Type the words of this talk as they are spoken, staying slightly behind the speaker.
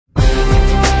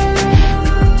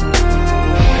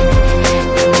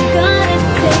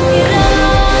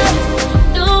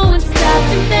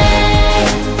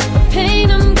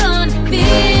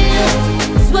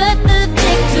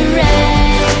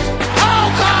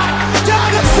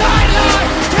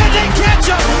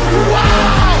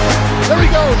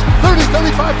throws. 30,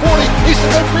 35, 40. He's to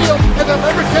midfield, and they'll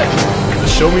never catch him. The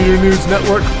Show Me Your News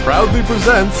Network proudly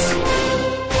presents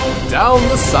Down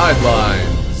the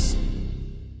Sidelines.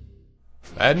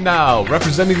 And now,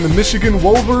 representing the Michigan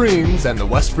Wolverines and the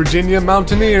West Virginia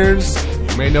Mountaineers,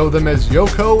 you may know them as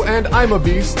Yoko and I'm a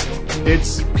Beast,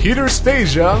 it's Peter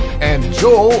Spezia and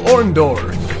Joel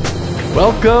Orndorff.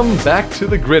 Welcome back to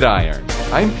the Gridiron.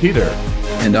 I'm Peter.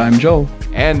 And I'm Joel.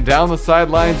 And Down the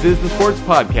Sidelines is the sports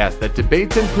podcast that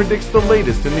debates and predicts the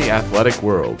latest in the athletic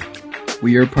world.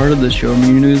 We are part of the Show Me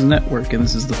Your News Network, and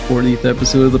this is the 40th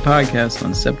episode of the podcast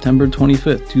on September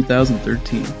 25th,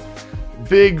 2013.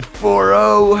 Big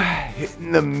 4-0,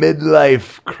 hitting the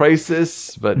midlife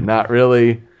crisis, but not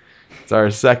really. It's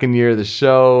our second year of the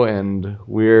show, and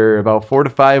we're about 4 to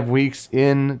 5 weeks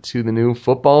into the new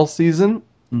football season.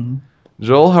 Mm-hmm.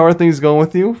 Joel, how are things going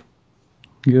with you?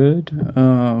 Good.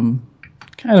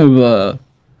 Kind of a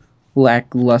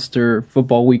lackluster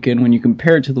football weekend when you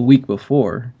compare it to the week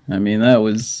before. I mean, that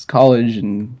was college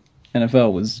and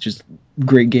NFL was just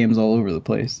great games all over the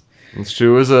place. It's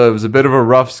true. It was a bit of a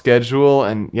rough schedule,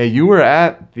 and yeah, you were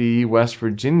at the West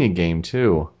Virginia game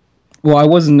too. Well, I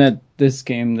wasn't at this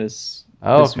game this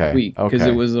week because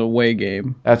it was a away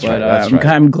game. That's right.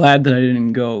 I'm glad that I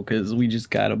didn't go because we just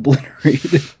got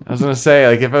obliterated. I was gonna say,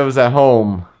 like, if I was at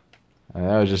home,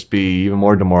 that would just be even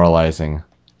more demoralizing.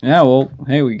 Yeah, well,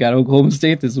 hey, we got Oklahoma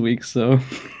State this week, so.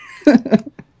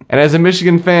 And as a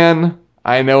Michigan fan,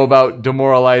 I know about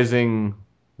demoralizing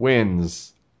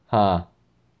wins. Huh.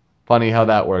 Funny how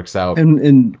that works out.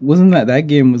 And wasn't that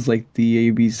game was like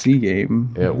the ABC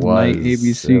game? It was. Night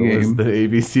ABC game. It was the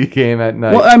ABC game at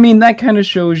night. Well, I mean, that kind of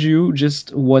shows you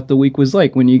just what the week was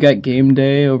like when you got game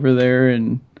day over there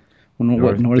in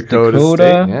North Dakota.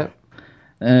 State, yeah.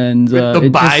 And with the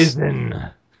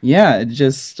Bison. It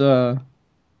just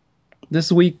this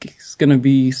week is going to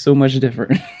be so much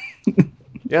different.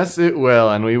 Yes, it will,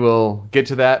 and we will get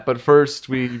to that. But first,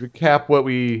 we recap what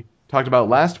we talked about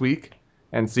last week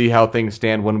and see how things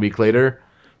stand 1 week later.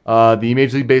 The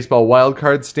Major League Baseball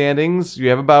wildcard standings,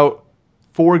 you have about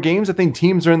 4 games. I think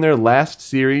teams are in their last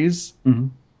series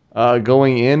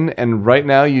going in, and right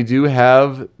now you do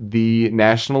have the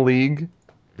National League.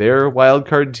 Their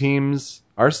wildcard teams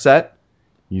are set.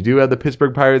 You do have the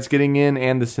Pittsburgh Pirates getting in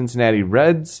and the Cincinnati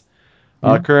Reds.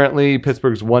 Currently,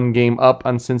 Pittsburgh's 1 game up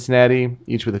on Cincinnati,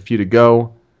 each with a few to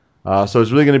go. So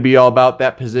it's really going to be all about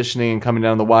that positioning and coming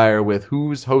down the wire with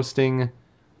who's hosting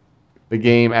the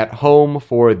game at home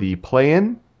for the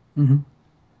play-in. Mm-hmm.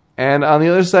 And on the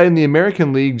other side, in the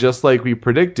American League, just like we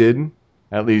predicted,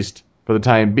 at least for the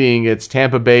time being, it's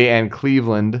Tampa Bay and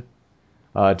Cleveland.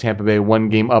 Tampa Bay 1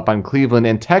 game up on Cleveland,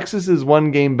 and Texas is 1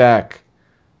 game back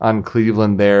on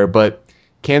Cleveland there, but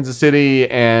Kansas City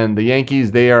and the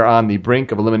Yankees, they are on the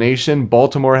brink of elimination.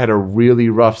 Baltimore had a really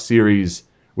rough series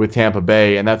with Tampa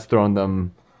Bay, and that's thrown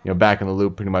them, back in the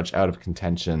loop, pretty much out of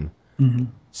contention. Mm-hmm.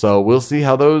 So we'll see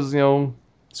how those,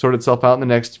 sort itself out in the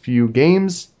next few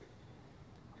games.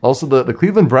 Also, the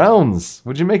Cleveland Browns.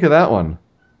 What'd you make of that one?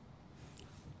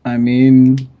 I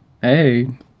mean, hey,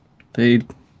 they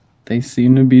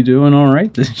seem to be doing all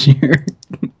right this year,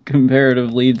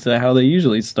 comparatively to how they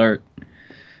usually start.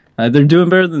 They're doing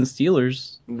better than the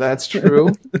Steelers. That's true.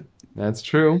 That's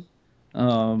true.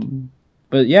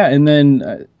 But yeah, and then,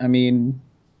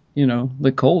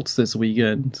 the Colts this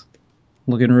weekend,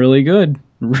 looking really good.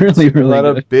 Really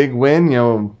good. A big win,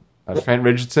 Trent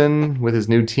Richardson with his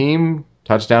new team,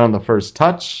 touchdown on the first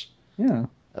touch. Yeah.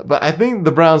 But I think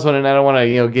the Browns one, and I don't want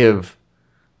to, give,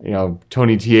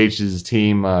 Tony TH's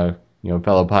team, fellow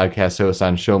podcast host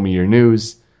on Show Me Your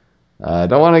News,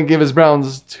 don't want to give his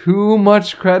Browns too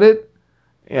much credit.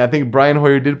 Yeah, I think Brian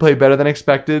Hoyer did play better than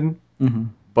expected,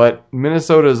 but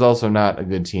Minnesota is also not a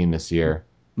good team this year.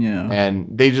 Yeah. And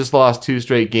they just lost 2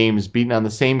 straight games, beaten on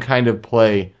the same kind of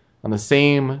play, on the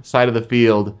same side of the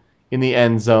field, in the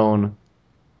end zone,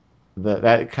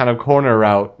 that kind of corner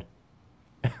route.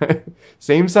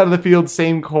 Same side of the field,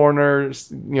 same corner,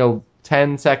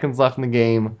 10 seconds left in the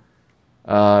game.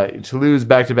 To lose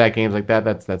back-to-back games like that,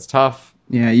 that's tough.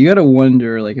 Yeah, you gotta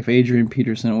wonder, if Adrian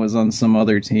Peterson was on some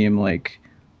other team,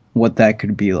 what that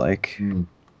could be like.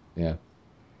 Yeah.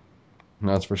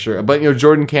 That's for sure. But,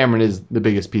 Jordan Cameron is the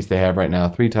biggest piece they have right now.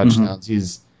 3 touchdowns.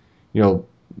 He's,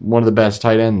 one of the best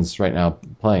tight ends right now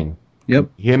playing. Yep.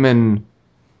 Him and,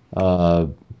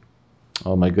 oh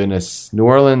my goodness, New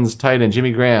Orleans tight end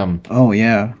Jimmy Graham. Oh,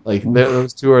 yeah.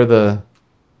 Those 2 are the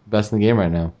best in the game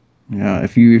right now. Yeah,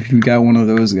 if you got one of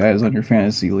those guys on your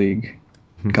fantasy league,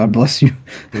 God bless you.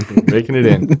 Making it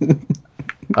in.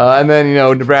 And then,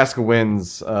 Nebraska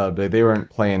wins. They weren't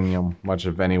playing, much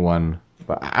of anyone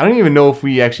But I don't even know if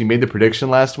we actually made the prediction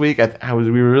last week. We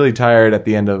were really tired at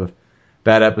the end of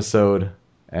that episode,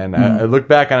 and I looked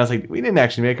back and I was like, we didn't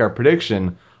actually make our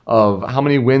prediction of how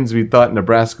many wins we thought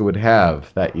Nebraska would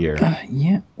have that year.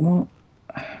 Yeah, well,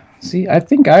 see, I'm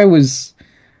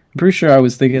pretty sure I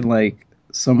was thinking like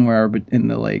somewhere in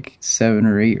the like 7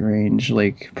 or 8 range,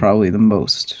 like probably the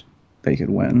most they could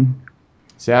win.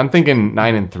 See, I'm thinking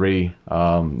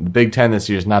 9-3. The Big Ten this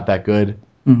year is not that good.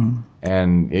 Mm-hmm.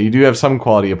 And you do have some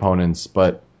quality opponents,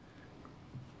 but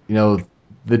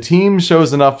the team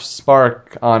shows enough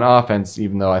spark on offense.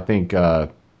 Even though I think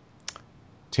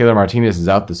Taylor Martinez is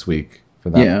out this week for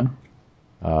them.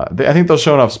 Yeah, I think they'll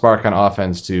show enough spark on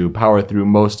offense to power through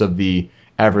most of the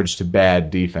average to bad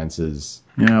defenses.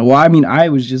 Yeah. Well, I mean, I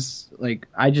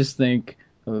just think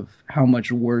of how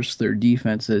much worse their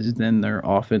defense is than their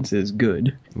offense is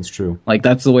good. That's true. Like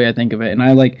that's the way I think of it, and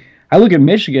I look at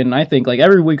Michigan, and I think, like,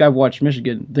 every week I've watched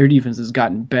Michigan, their defense has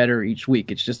gotten better each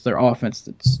week. It's just their offense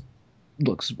that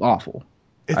looks awful.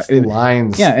 It's the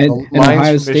lines. Yeah, and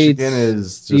Ohio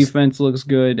State's defense looks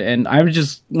good. And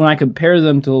when I compare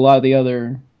them to a lot of the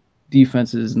other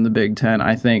defenses in the Big Ten,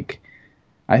 I think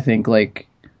like,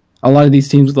 a lot of these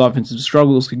teams with offensive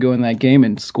struggles could go in that game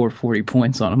and score 40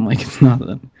 points on them like it's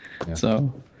nothing. Yeah.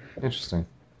 So interesting.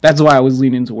 That's why I was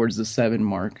leaning towards the 7-win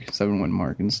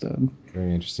mark instead.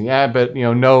 Very interesting. Yeah, but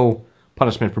no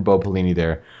punishment for Bo Pelini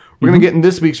there. We're going to get in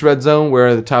this week's Red Zone,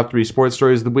 where the top 3 sports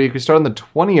stories of the week. We start on the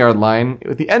 20-yard line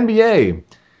with the NBA.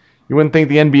 You wouldn't think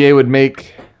the NBA would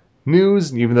make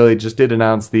news, even though they just did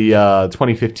announce the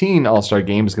 2015 All-Star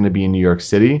Game is going to be in New York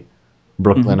City.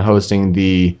 Brooklyn hosting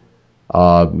the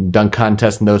dunk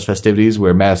contest and those festivities,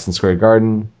 where Madison Square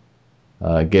Garden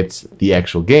gets the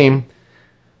actual game.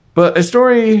 But a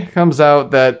story comes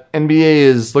out that NBA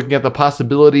is looking at the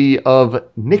possibility of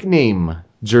nickname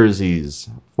jerseys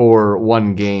for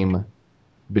one game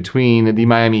between the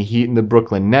Miami Heat and the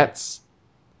Brooklyn Nets,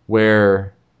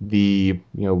 where the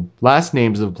last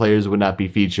names of players would not be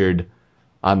featured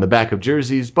on the back of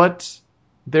jerseys, but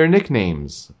their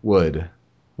nicknames would.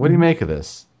 What do you make of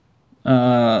this?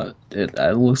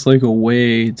 It looks like a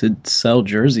way to sell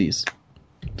jerseys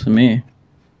to me.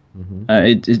 Mm-hmm.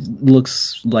 It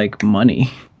looks like money,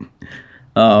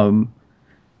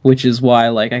 which is why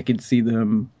I could see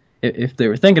them, if they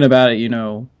were thinking about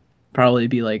it, probably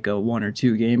be like a 1 or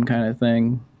 2 game kind of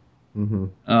thing,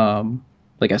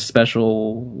 like a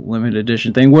special limited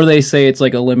edition thing where they say it's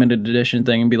like a limited edition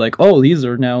thing and be like, oh, these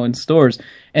are now in stores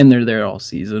and they're there all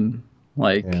season.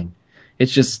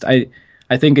 It's just I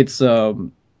think it's I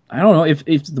don't know if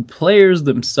the players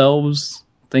themselves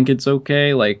think it's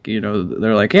okay,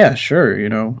 they're like, yeah, sure,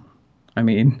 I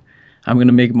mean, I'm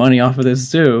gonna make money off of this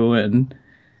too, and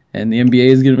the NBA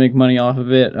is gonna make money off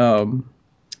of it.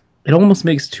 It almost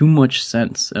makes too much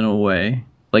sense in a way,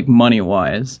 like money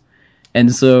wise,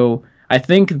 and so I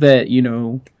think that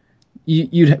you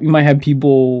might have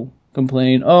people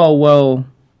complain, oh well,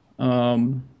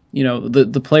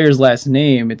 the player's last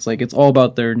name, it's like it's all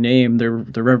about their name,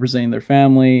 they're representing their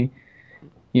family,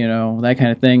 that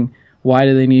kind of thing. Why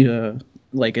do they need a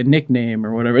nickname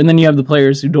or whatever? And then you have the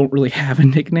players who don't really have a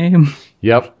nickname.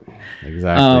 Yep,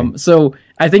 exactly. So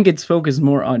I think it's focused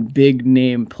more on big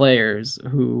name players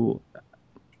who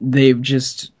they've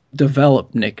just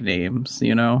developed nicknames,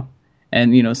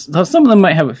 and some of them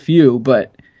might have a few,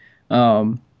 but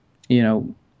some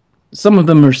of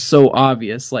them are so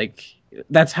obvious, like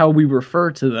that's how we refer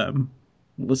to them.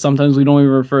 Sometimes we don't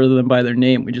even refer to them by their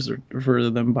name; we just refer to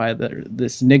them by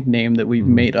this nickname that we've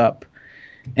made up.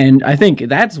 And I think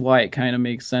that's why it kind of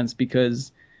makes sense,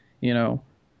 because, they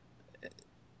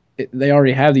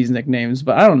already have these nicknames.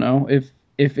 But I don't know if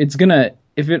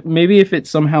it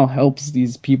somehow helps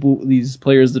these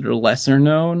players that are lesser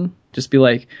known, just be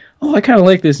like, oh, I kind of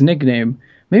like this nickname.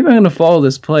 Maybe I'm going to follow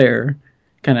this player,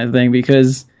 kind of thing.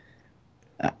 Because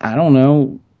I don't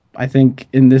know. I think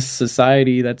in this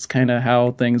society, that's kind of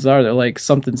how things are. They're like,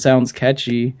 something sounds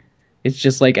catchy. It's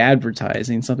just like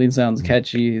advertising. Something sounds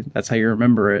catchy. That's how you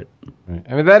remember it. Right.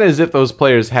 I mean, that is if those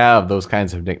players have those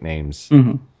kinds of nicknames.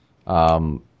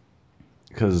 Mm-hmm.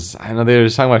 Because I know they were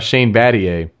talking about Shane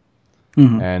Battier.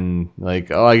 Mm-hmm. And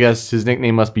I guess his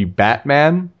nickname must be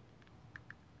Batman.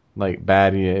 Like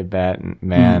Battier,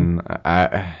 Batman.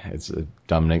 Mm-hmm. It's a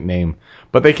dumb nickname.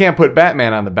 But they can't put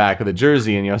Batman on the back of the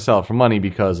jersey and sell it for money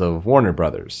because of Warner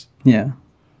Brothers. Yeah.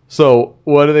 So,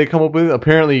 what do they come up with?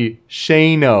 Apparently,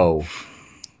 Shano.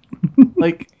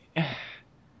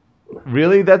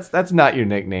 Really? That's not your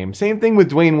nickname. Same thing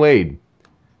with Dwayne Wade.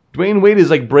 Dwayne Wade is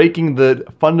breaking the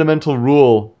fundamental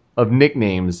rule of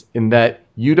nicknames in that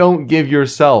you don't give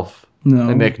yourself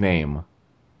a nickname.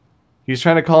 He's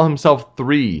trying to call himself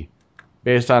 3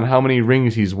 based on how many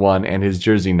rings he's won and his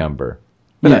jersey number.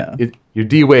 Yeah. You're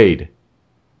D Wade.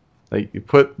 Like, you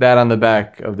put that on the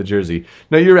back of the jersey.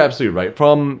 No, you're absolutely right.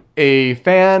 From a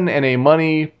fan and a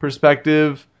money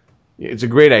perspective, it's a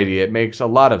great idea. It makes a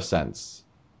lot of sense.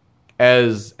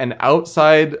 As an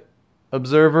outside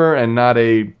observer and not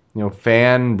a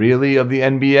fan really of the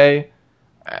NBA,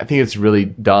 I think it's really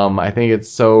dumb. I think it's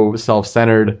so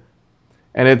self-centered,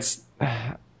 and it's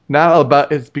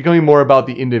becoming more about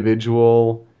the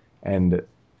individual and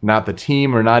not the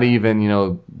team, or not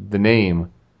even the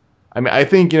name. I mean, I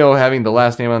think having the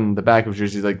last name on the back of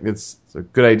jerseys, like, it's a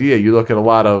good idea. You look at a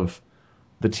lot of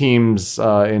the teams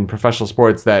in professional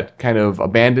sports that kind of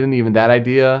abandon even that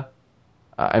idea.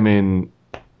 I mean,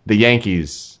 the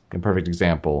Yankees, a perfect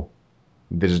example.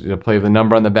 They just play with the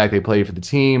number on the back. They play for the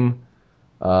team.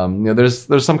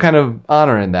 There's some kind of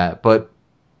honor in that. But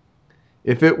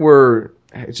if it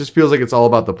just feels like it's all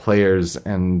about the players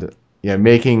and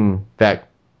making that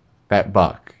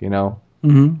buck.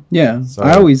 Mm-hmm. Yeah.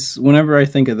 So, whenever I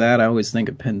think of that, I always think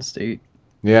of Penn State.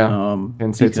 Yeah.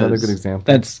 Penn State's another good example.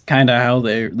 That's kind of how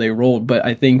they rolled. But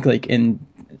I think like in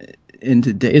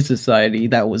today's society,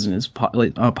 that wasn't as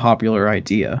a popular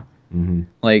idea. Mm-hmm.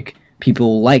 Like,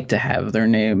 people like to have their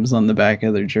names on the back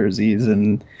of their jerseys,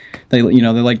 and they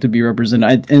like to be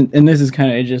represented. And this is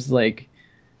kind of just like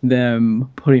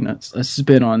them putting a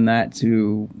spin on that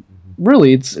to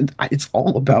really it's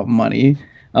all about money.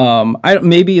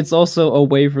 Maybe it's also a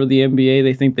way for the NBA.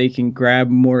 They think they can grab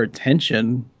more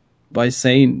attention by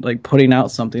saying, like, putting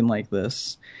out something like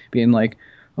this, being like,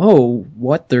 oh,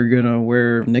 what, they're gonna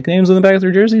wear nicknames on the back of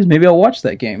their jerseys? Maybe I'll watch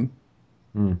that game.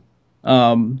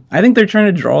 I think they're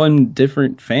trying to draw in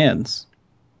different fans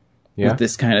with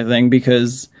this kind of thing,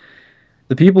 because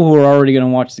the people who are already going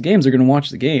to watch the games are going to watch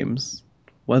the games,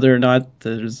 whether or not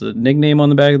there's a nickname on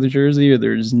the back of the jersey or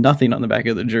there's nothing on the back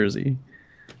of the jersey.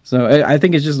 So I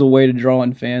think it's just a way to draw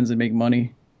in fans and make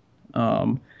money,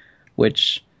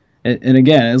 which, and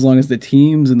again, as long as the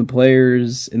teams and the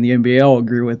players and the NBA all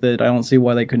agree with it, I don't see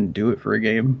why they couldn't do it for a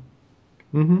game.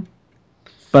 Mm-hmm.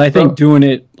 But I think doing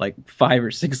it like 5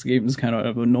 or 6 games is kind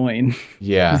of annoying.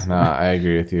 Yeah, I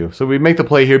agree with you. So we make the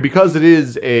play here because it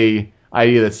is a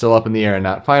idea that's still up in the air and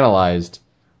not finalized.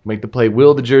 Make the play.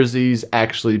 Will the jerseys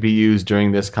actually be used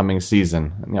during this coming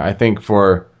season? I think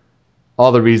for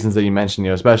all the reasons that you mentioned,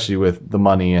 especially with the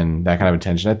money and that kind of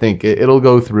attention, I think it'll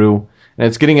go through, and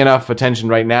it's getting enough attention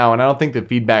right now. And I don't think the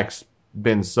feedback's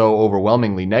been so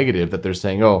overwhelmingly negative that they're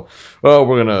saying, "Oh,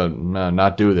 we're gonna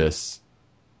not do this."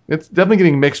 It's definitely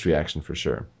getting mixed reaction for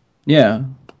sure. Yeah.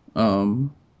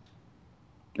 And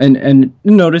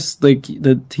notice, like,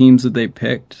 the teams that they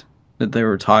picked that they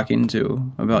were talking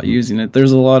to about using it.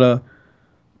 There's a lot of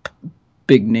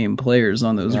big name players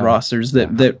on those rosters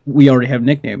that we already have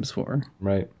nicknames for.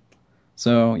 Right.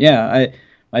 So yeah,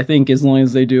 I think as long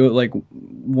as they do it like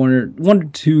one or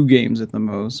 2 games at the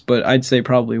most, but I'd say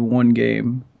probably 1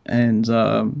 game, and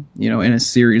in a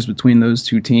series between those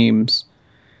 2 teams,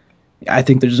 I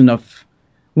think there's enough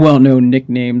well-known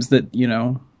nicknames that,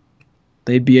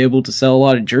 they'd be able to sell a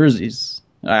lot of jerseys.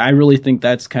 I really think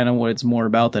that's kind of what it's more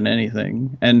about than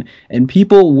anything. And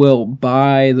people will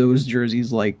buy those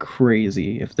jerseys like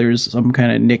crazy if there's some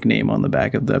kind of nickname on the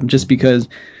back of them, just because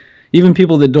even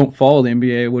people that don't follow the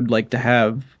NBA would like to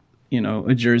have,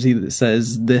 a jersey that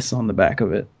says this on the back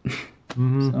of it.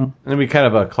 Mm-hmm. So. And it'd be kind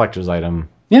of a collector's item.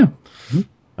 Yeah.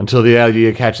 Until the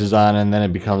idea catches on, and then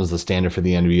it becomes the standard for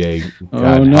the NBA.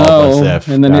 God help us if.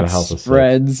 And then it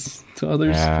spreads to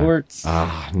other sports.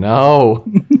 No.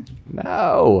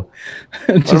 No.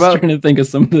 I'm just trying to think of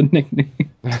some of the nicknames.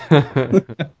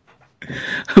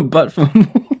 Butt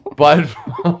fumble. Butt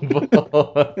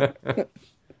fumble.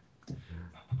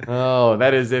 Oh,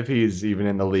 that is if he's even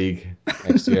in the league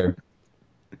next year.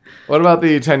 What about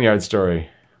the 10-yard story?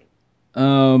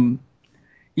 Well,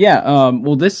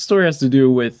 this story has to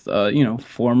do with,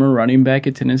 former running back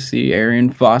at Tennessee,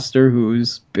 Arian Foster,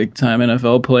 who's big-time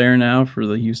NFL player now for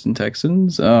the Houston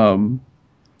Texans.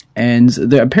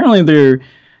 And apparently they're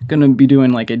going to be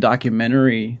doing, like, a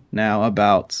documentary now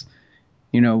about,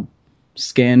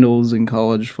 scandals in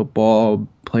college football,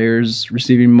 players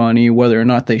receiving money, whether or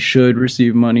not they should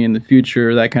receive money in the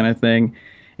future, that kind of thing.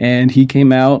 And he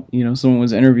came out, someone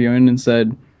was interviewing and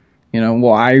said,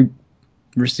 well, I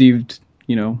received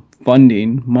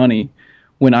funding, money,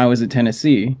 when I was at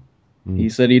Tennessee. He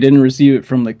said he didn't receive it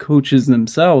from the coaches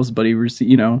themselves, but he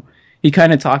received, he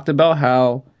kind of talked about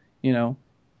how,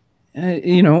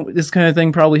 this kind of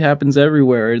thing probably happens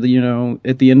everywhere.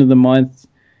 At the end of the month,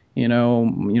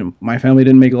 my family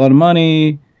didn't make a lot of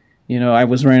money. I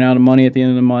was running out of money at the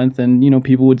end of the month, and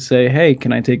people would say, "Hey,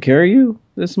 can I take care of you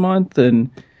this month?" And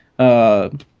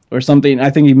or something. I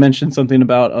think he mentioned something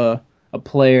about a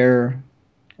player,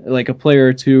 like a player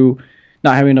or two,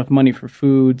 not having enough money for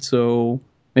food, so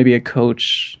maybe a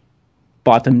coach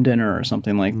bought them dinner or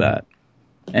something like that,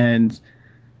 and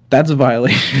that's a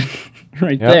violation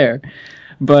right there.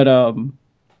 But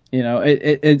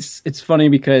it's funny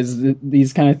because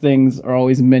these kind of things are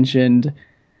always mentioned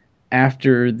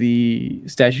after the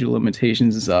statute of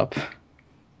limitations is up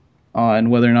on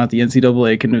whether or not the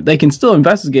NCAA they can still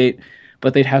investigate,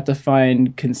 but they'd have to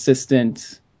find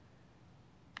consistent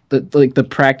the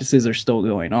practices are still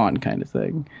going on kind of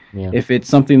thing. Yeah. If it's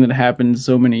something that happened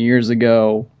so many years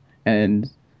ago and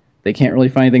they can't really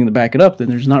find anything to back it up, then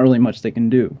there's not really much they can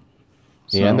do.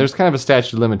 So. Yeah, and there's kind of a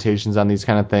statute of limitations on these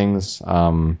kind of things.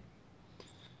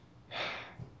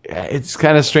 It's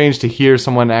kind of strange to hear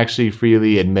someone actually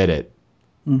freely admit it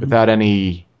without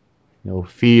any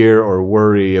fear or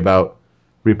worry about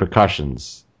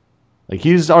repercussions. Like,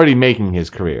 he's already making his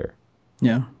career.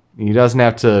 Yeah. He doesn't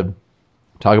have to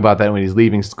talk about that when he's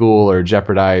leaving school or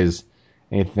jeopardize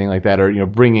anything like that or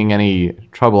bringing any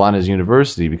trouble on his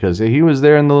university because he was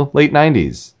there in the late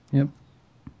 90s. Yep.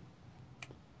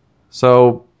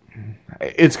 So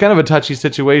it's kind of a touchy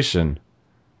situation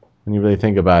when you really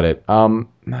think about it.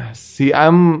 See,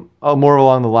 I'm more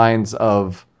along the lines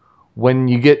of when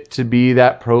you get to be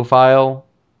that profile,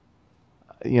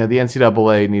 the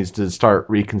NCAA needs to start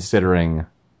reconsidering,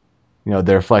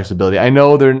 their flexibility. I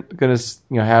know they're going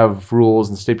to, have rules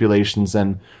and stipulations,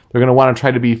 and they're going to want to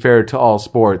try to be fair to all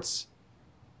sports.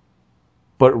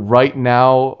 But right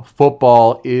now,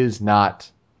 football is not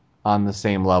on the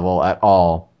same level at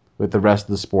all with the rest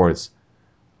of the sports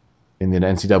in the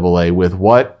NCAA with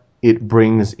what it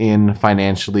brings in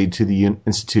financially to the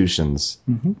institutions.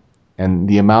 Mm-hmm. And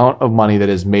the amount of money that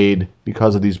is made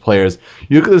because of these players.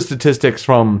 You look at the statistics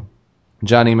from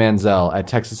Johnny Manziel at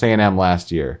Texas A&M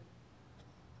last year.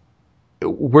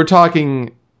 We're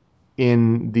talking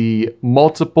in the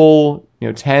multiple,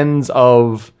 tens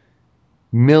of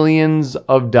millions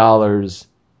of dollars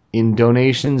in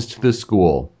donations to the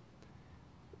school.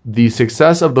 The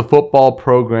success of the football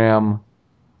program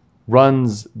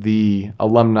runs the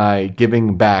alumni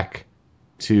giving back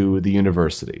to the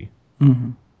university.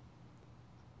 Mm-hmm.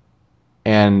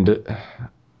 And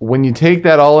when you take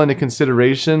that all into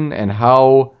consideration and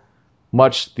how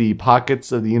much the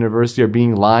pockets of the university are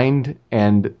being lined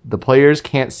and the players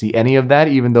can't see any of that,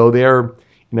 even though they're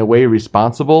in a way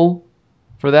responsible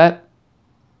for that,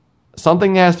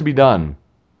 something has to be done.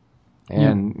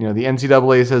 And, the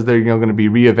NCAA says they're going to be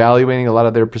reevaluating a lot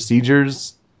of their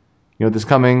procedures, this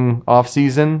coming off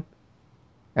season.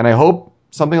 And I hope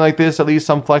something like this, at least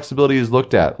some flexibility is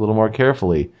looked at a little more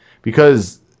carefully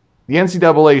because the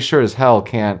NCAA sure as hell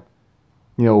can't,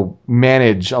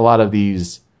 manage a lot of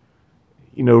these,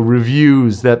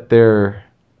 reviews that they're,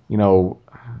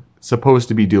 supposed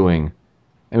to be doing.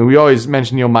 And we always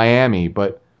mention, Miami,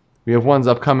 but we have ones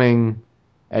upcoming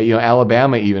at,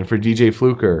 Alabama even for DJ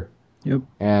Fluker. Yep.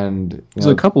 And there's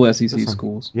a couple SEC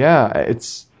schools. Yeah,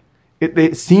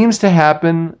 it seems to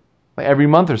happen every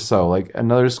month or so. Like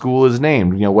another school is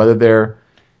named, whether they're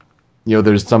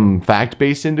there's some fact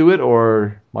base into it,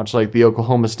 or much like the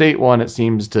Oklahoma State one, it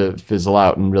seems to fizzle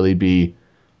out and really be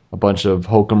a bunch of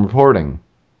hokum reporting.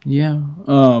 Yeah.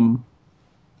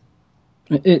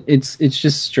 It's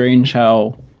just strange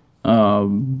how,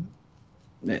 at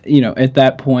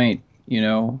that point,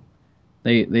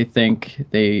 they think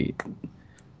they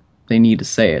need to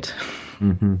say it.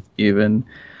 Mm-hmm. Even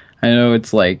I know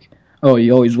it's like, oh,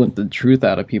 you always want the truth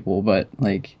out of people, but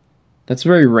like that's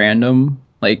very random.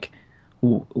 Like,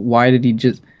 why did he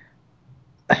just?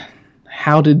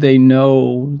 How did they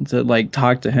know to like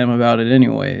talk to him about it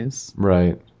anyways?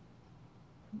 Right.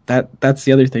 That's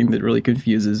the other thing that really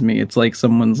confuses me. It's like it's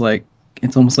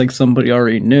almost like somebody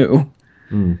already knew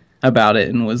about it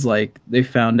and was like, they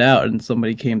found out and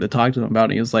somebody came to talk to them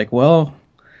about it. He was like, well,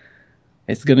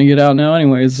 it's gonna get out now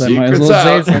anyways. So I might as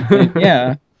well say something.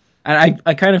 Yeah. And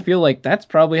I kind of feel like that's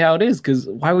probably how it is, because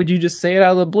why would you just say it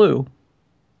out of the blue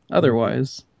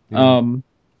otherwise?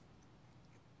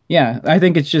 Yeah, I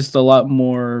think it's just a lot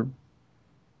more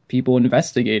people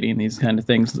investigating these kind of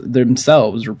things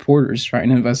themselves, reporters trying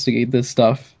to investigate this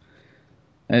stuff.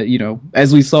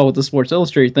 As we saw with the Sports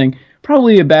Illustrated thing,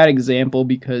 probably a bad example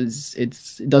because it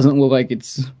doesn't look like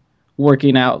it's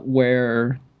working out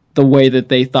the way that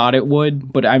they thought it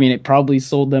would. But I mean, it probably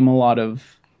sold them a lot of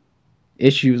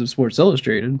issues of Sports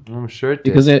Illustrated. I'm sure it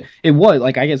did. Because it was,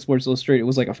 like, I guess Sports Illustrated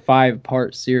was like a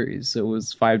 5-part series, so it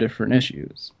was 5 different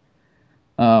issues.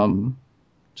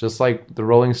 just like the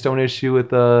Rolling Stone issue with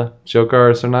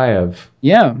Dzhokhar Tsarnaev.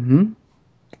 Yeah,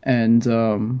 and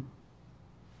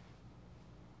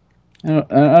I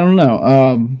don't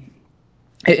know.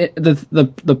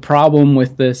 The problem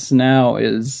with this now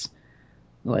is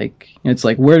like it's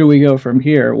like, where do we go from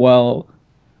here? Well,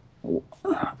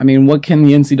 I mean, what can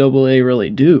the NCAA really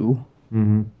do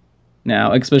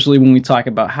now, especially when we talk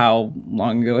about how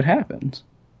long ago it happened?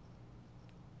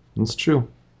 That's true.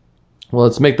 Well,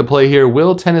 let's make the play here.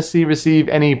 Will Tennessee receive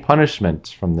any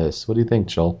punishment from this? What do you think,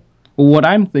 Joel? Well, what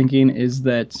I'm thinking is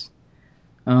that,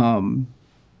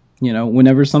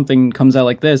 whenever something comes out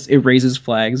like this, it raises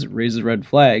flags, it raises red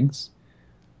flags.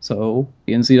 So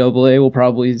the NCAA will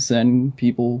probably send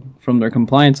people from their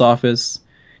compliance office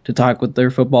to talk with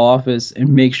their football office and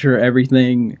make sure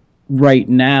everything right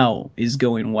now is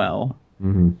going well,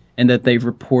 and that they've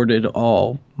reported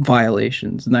all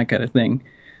violations and that kind of thing.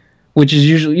 Which is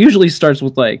usually starts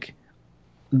with like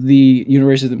the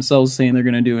university themselves saying they're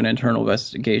going to do an internal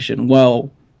investigation.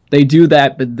 Well, they do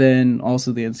that, but then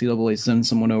also the NCAA sends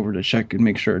someone over to check and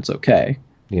make sure it's okay.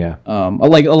 Yeah.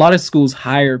 Like a lot of schools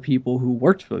hire people who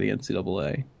worked for the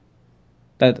NCAA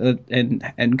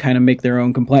and kind of make their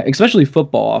own compliance, especially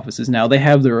football offices now. They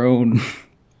have their own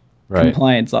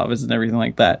compliance office and everything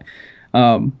like that.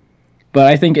 But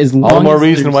I think as long all the more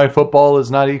reason why football is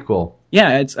not equal.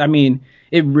 Yeah,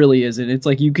 it really isn't. It's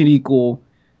like you could equal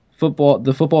football.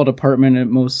 The football department at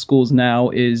most schools now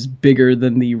is bigger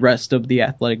than the rest of the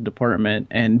athletic department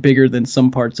and bigger than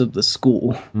some parts of the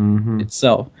school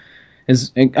itself.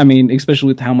 Especially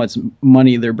with how much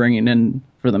money they're bringing in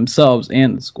for themselves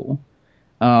and the school.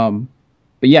 But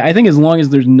yeah, I think as long as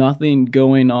there's nothing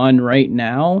going on right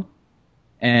now,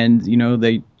 and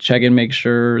they check and make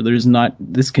sure there's not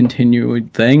this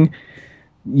continued thing,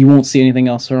 you won't see anything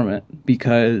else from it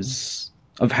because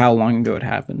of how long ago it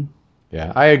happened.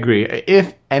 Yeah, I agree.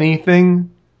 If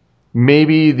anything,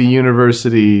 maybe the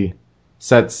university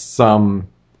sets some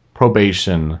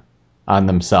probation on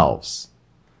themselves.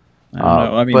 I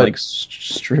don't know. Like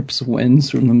strips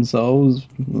wins from themselves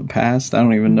in the past. I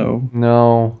don't even know.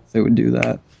 No, if they would do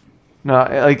that. No,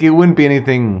 like it wouldn't be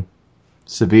anything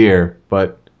severe,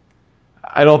 but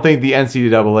I don't think the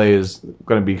NCAA is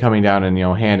going to be coming down and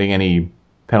handing any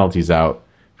penalties out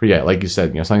for like you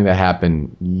said, something that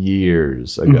happened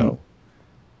years ago.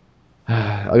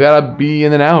 I gotta be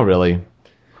in the now, really.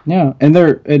 Yeah,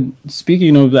 and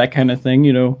speaking of that kind of thing,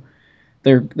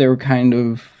 there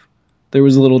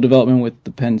was a little development with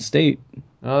the Penn State.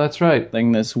 Oh, that's right.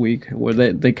 Thing this week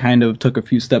where they kind of took a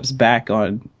few steps back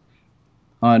on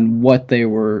what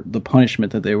the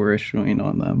punishment that they were issuing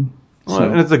on them. Well,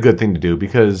 and it's a good thing to do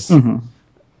because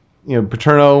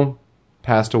Paterno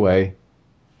passed away.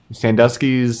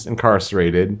 Sandusky's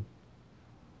incarcerated.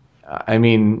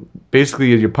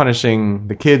 Basically, you're punishing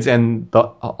the kids and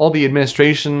all the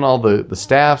administration, all the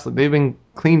staffs. They've been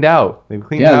cleaned out. They've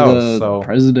cleaned house. The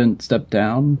president stepped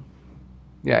down.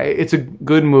 Yeah, it's a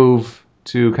good move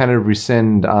to kind of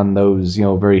rescind on those,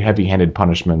 very heavy-handed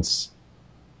punishments,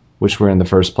 which were in the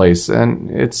first place,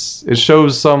 and it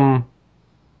shows some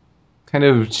kind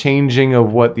of changing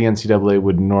of what the NCAA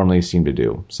would normally seem to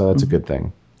do. So that's a good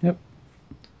thing. Yep.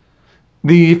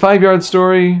 The 5-yard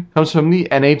story comes from the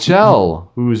NHL,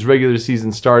 whose regular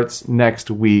season starts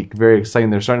next week. Very exciting.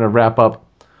 They're starting to wrap up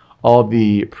all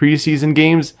the preseason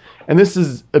games. And this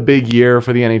is a big year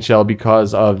for the NHL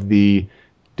because of the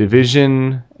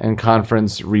division and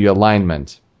conference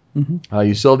realignment.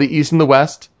 You still have the East and the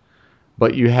West,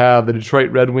 but you have the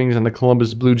Detroit Red Wings and the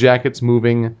Columbus Blue Jackets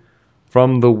moving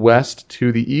from the West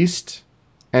to the East,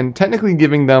 and technically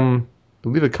giving them, I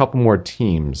believe, a couple more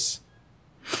teams.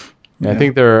 Yeah. I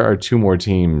think there are 2 more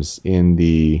teams in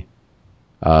the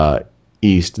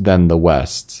East than the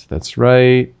West. That's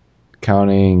right.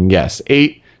 Counting, yes,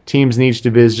 8 teams in each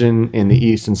division in the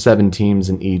East and 7 teams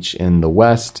in each in the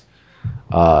West.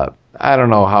 I don't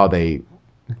know how they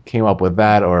came up with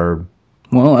that, or...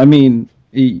 Well, I don't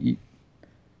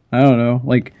know.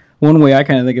 Like, one way I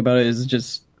kind of think about it is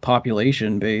just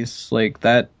population base. Like,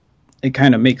 that, it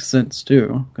kind of makes sense,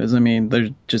 too. Because,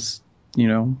 there's just,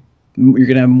 you're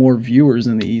going to have more viewers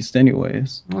in the East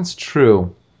anyways. That's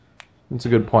true. That's a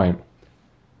good point.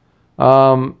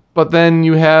 But then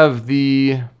you have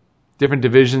the different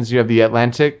divisions. You have the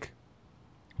Atlantic,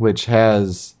 which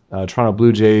has Toronto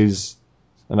Blue Jays.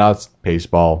 And now it's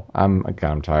baseball. I'm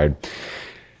tired.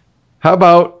 How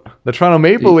about the Toronto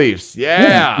Maple Leafs?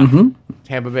 Yeah.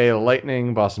 Tampa Bay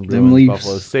Lightning, Boston Bruins,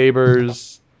 Buffalo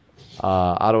Sabres,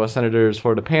 Ottawa Senators,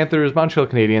 Florida Panthers, Montreal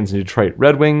Canadiens, and Detroit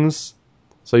Red Wings.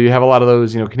 So you have a lot of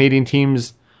those, Canadian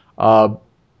teams.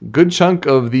 Good chunk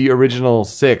of the original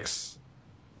 6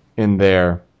 in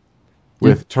there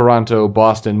with Toronto,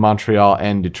 Boston, Montreal,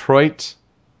 and Detroit.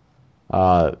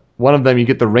 One of them, you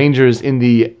get the Rangers in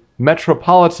the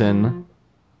Metropolitan.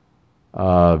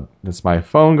 That's my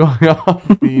phone going off.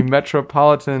 The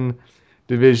Metropolitan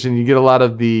Division. You get a lot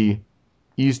of the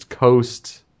East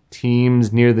Coast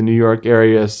teams near the New York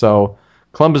area. So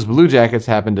Columbus Blue Jackets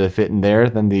happen to fit in there.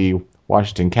 Then the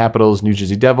Washington Capitals, New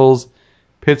Jersey Devils,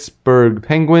 Pittsburgh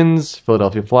Penguins,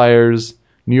 Philadelphia Flyers,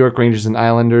 New York Rangers and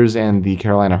Islanders, and the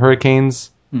Carolina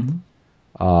Hurricanes.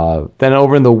 Mm-hmm. Then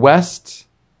over in the West,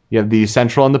 you have the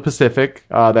Central and the Pacific.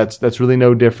 That's really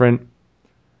no different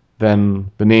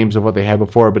than the names of what they had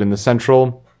before. But in the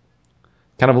Central,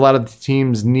 kind of a lot of the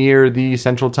teams near the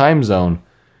Central Time Zone,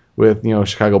 with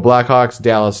Chicago Blackhawks,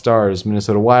 Dallas Stars,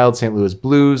 Minnesota Wild, St. Louis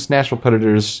Blues, Nashville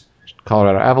Predators,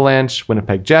 Colorado Avalanche,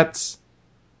 Winnipeg Jets,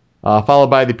 followed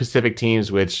by the Pacific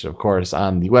teams, which, of course,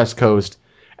 on the West Coast,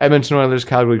 Edmonton Oilers,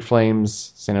 Calgary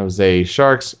Flames, San Jose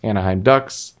Sharks, Anaheim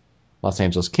Ducks, Los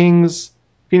Angeles Kings,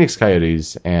 Phoenix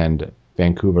Coyotes, and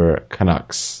Vancouver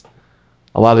Canucks.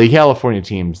 A lot of the California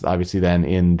teams, obviously, then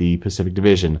in the Pacific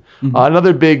Division. Mm-hmm.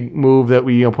 Another big move that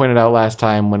we pointed out last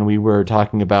time when we were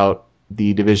talking about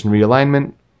the division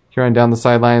realignment here on Down the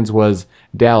Sidelines was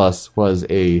Dallas was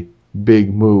a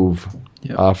big move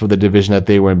for the division that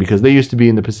they were in, because they used to be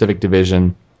in the Pacific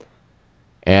Division,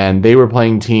 and they were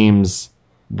playing teams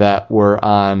that were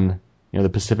on the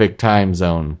Pacific time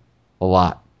zone a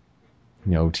lot.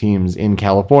 Teams in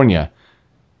California.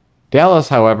 Dallas,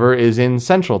 however, is in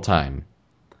Central Time.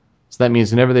 So that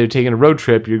means whenever they're taking a road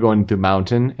trip, you're going through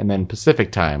Mountain and then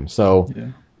Pacific Time. So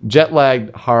jet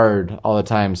lagged hard all the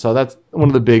time. So that's one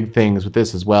of the big things with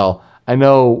this as well. I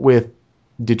know with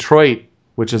Detroit,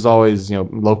 which is always,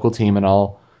 local team and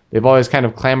all, they've always kind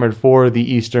of clamored for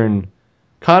the Eastern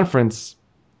Conference.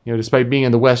 Despite being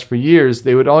in the West for years,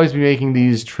 they would always be making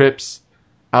these trips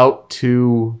out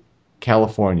to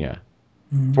California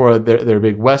for their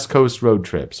big West Coast road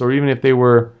trips. Or even if they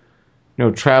were,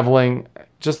 traveling,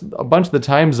 just a bunch of the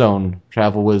time zone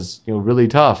travel was, really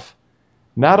tough.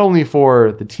 Not only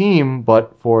for the team,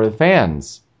 but for the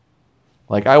fans.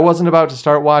 Like, I wasn't about to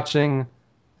start watching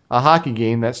a hockey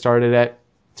game that started at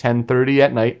 10:30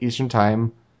 at night Eastern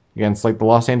Time against, the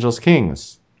Los Angeles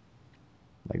Kings.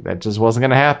 That just wasn't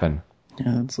going to happen.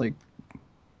 Yeah, it's like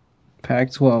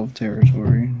Pac-12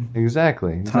 territory.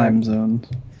 Exactly. Time zones.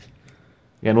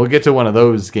 Yeah, and we'll get to one of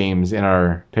those games in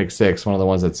our Pick 6, one of the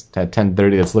ones that's at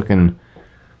 10:30 that's looking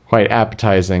quite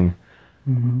appetizing.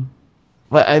 Mm-hmm.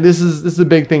 But this is a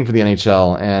big thing for the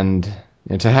NHL, and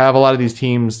to have a lot of these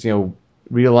teams,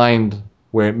 realigned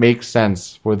where it makes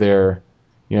sense for their,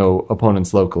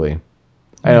 opponents locally.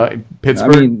 I know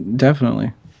Pittsburgh. I mean,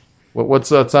 definitely.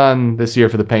 What's on this year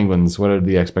for the Penguins? What are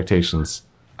the expectations?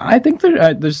 I think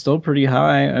they're still pretty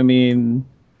high. I mean,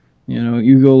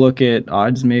 you go look at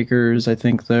odds makers. I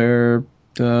think they're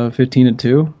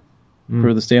 15-2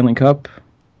 for the Stanley Cup,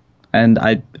 and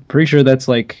I'm pretty sure that's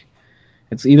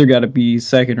it's either got to be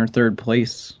second or third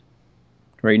place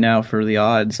right now for the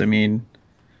odds. I mean,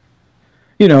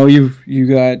 you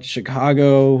got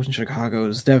Chicago.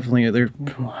 Chicago's definitely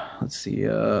let's see,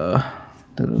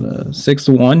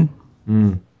 6-1.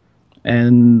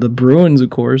 And the Bruins, of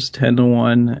course,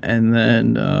 10-1, and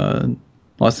then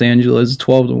Los Angeles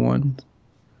 12-1.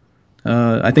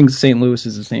 I think St. Louis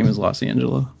is the same as Los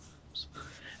Angeles.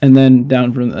 And then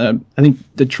down from I think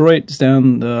Detroit's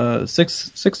down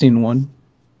 16-1.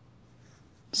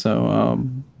 So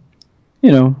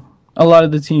a lot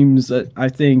of the teams that I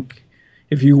think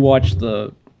if you watched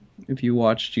the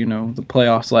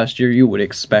playoffs last year, you would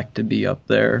expect to be up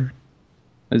there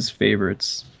as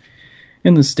favorites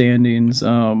in the standings.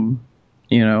 What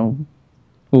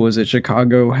was it?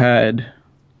 Chicago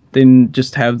didn't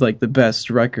just have the best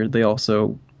record, they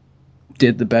also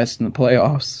did the best in the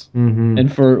playoffs. Mm-hmm.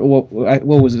 And for what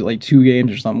was it, 2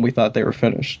 games or something, we thought they were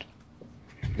finished.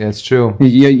 Yeah, it's true.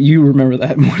 Yeah, you remember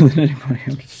that more than anybody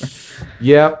else.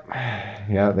 Yep.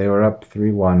 Yeah, they were up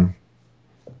 3-1.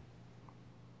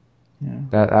 Yeah.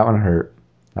 That one hurt.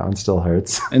 That one still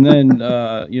hurts. And then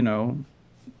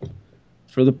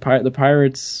for the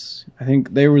Pirates, I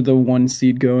think they were the 1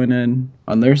 seed going in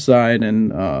on their side,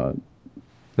 and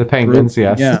the Penguins,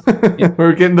 yes. Yeah.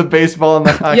 We're getting the baseball and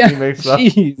the hockey mixed up.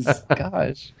 Jeez,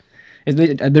 gosh.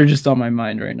 They're just on my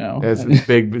mind right now. It's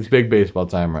big baseball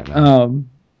time right now.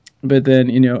 But then,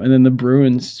 and then the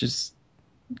Bruins just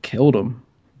killed them.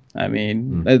 I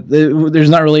mean, there's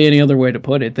not really any other way to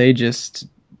put it. They just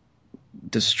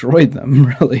destroyed them,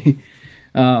 really.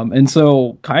 And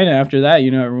so kind of after that,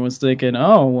 everyone's thinking,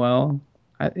 oh, well,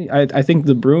 I think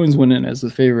the Bruins went in as the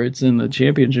favorites in the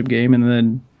championship game, and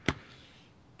then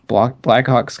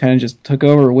Blackhawks kind of just took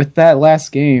over with that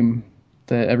last game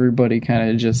that everybody kind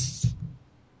of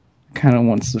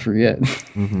wants to forget.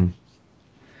 Mm-hmm.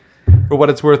 For what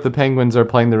it's worth, the Penguins are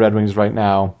playing the Red Wings right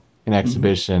now in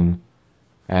exhibition,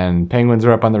 and Penguins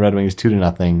are up on the Red Wings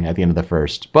 2-0 at the end of the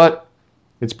first. But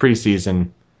it's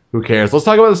preseason. Who cares? Let's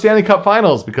talk about the Stanley Cup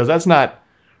Finals, because that's not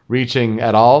reaching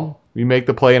at all. We make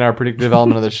the play in our predictive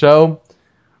element of the show.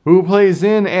 Who plays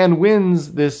in and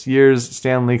wins this year's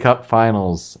Stanley Cup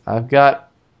Finals? I've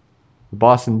got the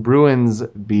Boston Bruins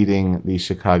beating the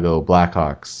Chicago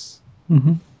Blackhawks.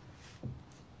 Mm-hmm.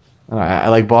 I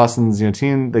like Boston's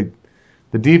team.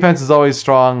 The defense is always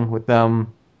strong with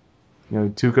them.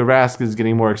 Tuukka Rask is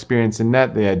getting more experience in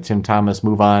net. They had Tim Thomas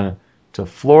move on to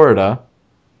Florida.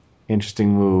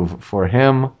 Interesting move for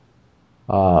him.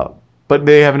 But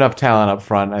they have enough talent up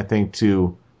front, I think,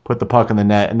 to put the puck in the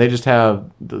net, and they just have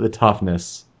the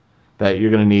toughness that you're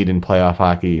going to need in playoff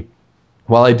hockey.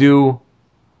 While I do,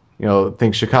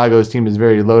 think Chicago's team is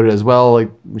very loaded as well.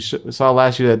 Like we saw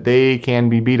last year, that they can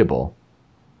be beatable,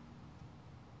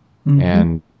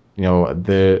 and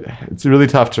it's really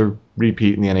tough to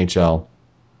repeat in the NHL.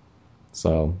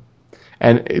 So,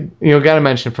 and got to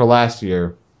mention for last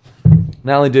year,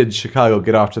 not only did Chicago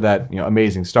get off to that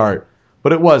amazing start,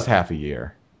 but it was half a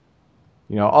year.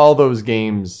 All those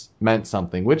games meant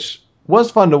something, which was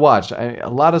fun to watch. A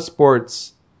lot of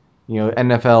sports,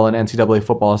 NFL and NCAA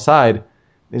football aside,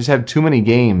 they just have too many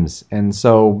games. And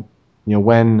so,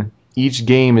 when each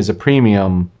game is a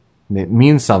premium and it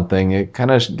means something, it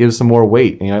kind of gives some more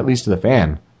weight, at least to the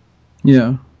fan.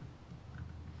 Yeah.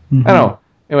 I don't know.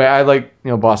 Anyway, I like,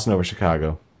 Boston over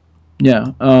Chicago.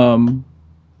 Yeah. I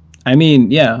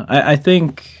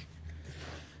think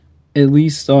at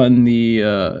least on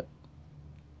the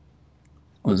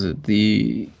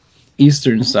the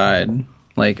eastern side,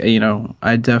 I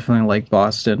definitely like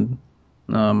Boston.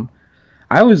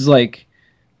 I was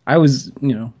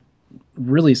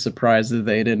really surprised that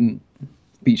they didn't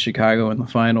beat Chicago in the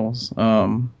finals.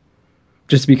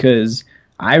 Just because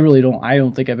I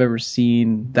don't think I've ever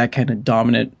seen that kind of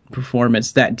dominant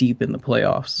performance that deep in the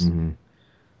playoffs.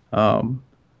 Mm-hmm.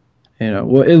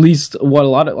 Well, at least what a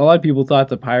lot of people thought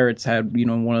the Pirates had,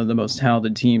 one of the most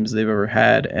talented teams they've ever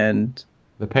had, and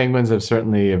the Penguins have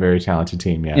certainly a very talented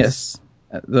team. Yes.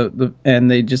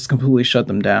 And they just completely shut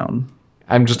them down.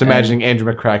 I'm just imagining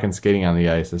Andrew McCracken skating on the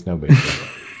ice. It's no big deal.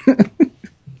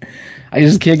 I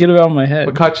just can't get it out of my head.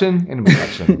 McCutcheon and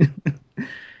McCutcheon.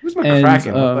 Who's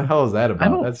McCracken? What the hell is that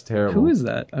about? That's terrible. Who is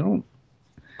that?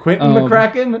 Quentin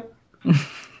McCracken?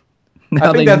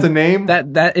 I think that's a name.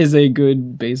 That is a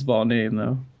good baseball name,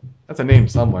 though. That's a name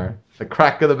somewhere. The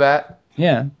crack of the bat.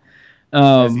 Yeah.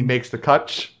 As he makes the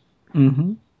catch.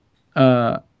 Mm-hmm.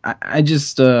 I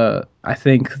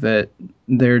think that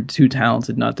they're too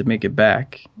talented not to make it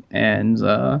back, and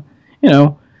I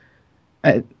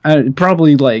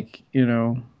probably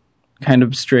kind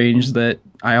of strange that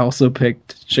I also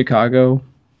picked Chicago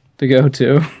to go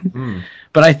to,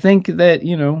 but I think that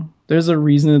there's a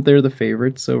reason that they're the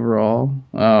favorites overall.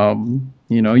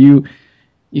 You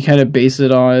kind of base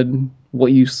it on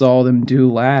what you saw them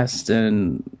do last,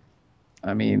 and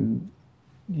I mean,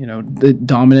 the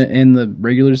dominant in the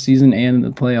regular season and in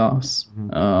the playoffs.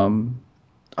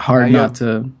 Hard not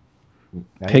to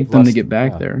pick them to get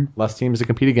back there. Less teams to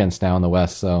compete against now in the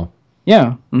West, so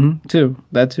yeah,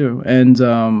 that too, and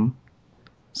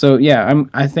so yeah,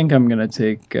 I think I'm gonna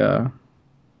take.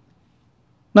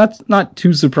 Not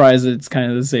too surprised that it's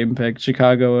kind of the same pick,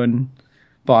 Chicago and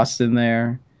Boston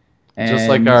there. And just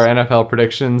like our NFL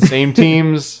predictions, same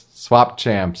teams, swap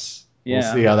champs. Yeah.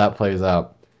 We'll see how that plays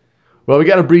out. Well, we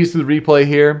got to breeze through the replay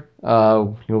here.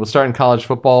 We'll start in college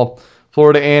football.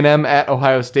 Florida A&M at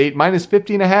Ohio State, minus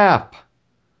 50.5.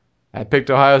 I picked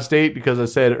Ohio State because I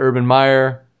said Urban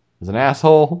Meyer is an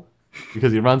asshole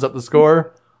because he runs up the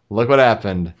score. Look what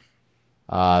happened.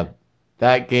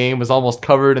 That game was almost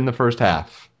covered in the first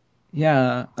half.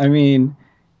 Yeah, I mean,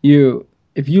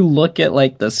 if you look at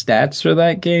the stats for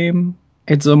that game,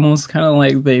 it's almost kind of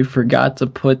like they forgot to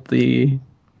put the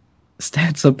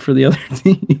stats up for the other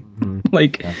team.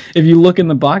 If you look in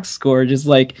the box score, just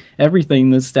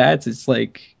everything, the stats, it's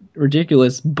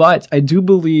ridiculous. But I do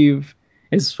believe,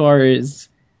 as far as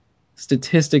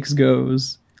statistics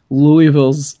goes,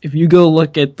 Louisville's, if you go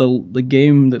look at the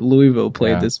game that Louisville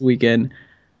played this weekend,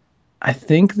 I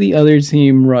think the other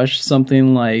team rushed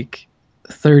something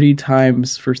 30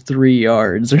 times for 3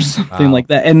 yards or something like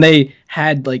that. And they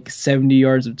had 70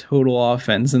 yards of total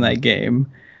offense in that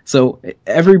game. So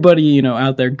everybody,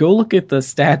 out there, go look at the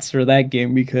stats for that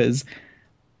game because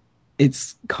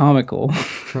it's comical.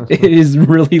 It is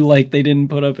really they didn't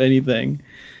put up anything.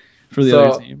 for the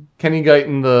other team. Kenny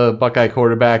Guyton, the Buckeye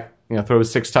quarterback,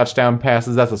 throws 6 touchdown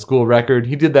passes. That's a school record.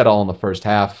 He did that all in the first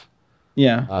half.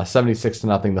 Yeah.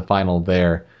 76-0 the final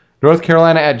there. North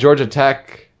Carolina at Georgia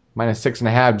Tech,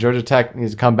 -6.5. Georgia Tech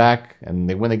needs to come back, and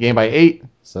they win the game by 8,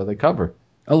 so they cover.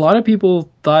 A lot of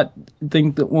people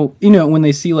think that, when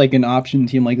they see like an option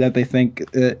team like that, they think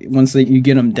once you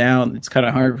get them down, it's kind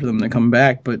of hard for them to come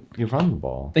back. But you run the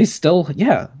ball. They still,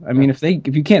 I mean, if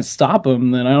you can't stop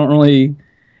them, then I don't really.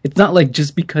 It's not like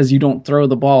just because you don't throw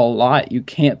the ball a lot, you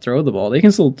can't throw the ball. They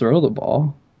can still throw the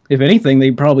ball. If anything, they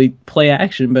probably play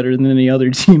action better than any other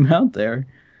team out there.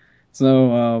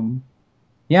 So,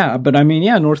 but I mean,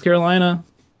 North Carolina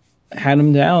had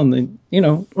them down.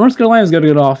 North Carolina's got a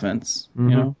good offense.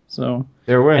 So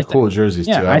they're wearing cool jerseys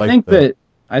too. I think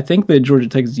that Georgia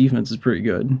Tech's defense is pretty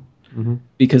good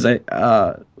because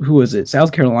who was it?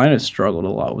 South Carolina struggled a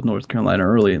lot with North Carolina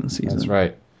early in the season. That's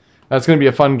right. That's going to be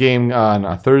a fun game on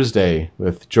a Thursday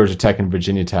with Georgia Tech and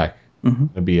Virginia Tech.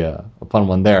 It'll be a fun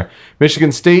one there.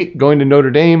 Michigan State going to Notre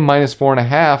Dame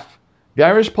 -4.5. The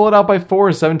Irish pull it out by 4,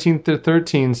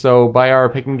 17-13. So by our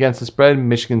picking against the spread,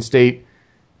 Michigan State.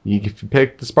 If you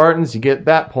pick the Spartans, you get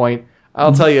that point.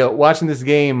 I'll tell you, watching this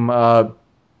game, the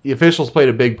officials played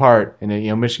a big part in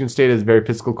it. Michigan State has very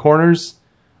physical corners.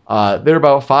 There are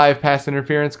about 5 pass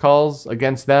interference calls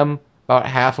against them, about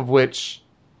half of which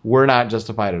were not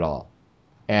justified at all,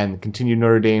 and continued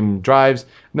Notre Dame drives.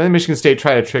 And then Michigan State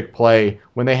tried a trick play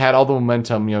when they had all the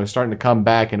momentum, starting to come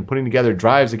back and putting together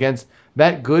drives against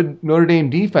that good Notre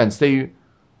Dame defense. They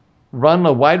run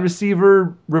a wide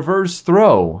receiver reverse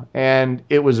throw, and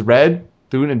it was read,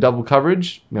 threw it in double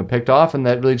coverage, picked off, and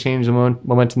that really changed the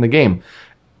momentum of the game.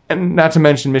 And not to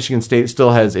mention, Michigan State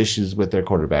still has issues with their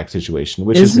quarterback situation,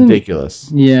 which is ridiculous.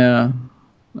 Yeah.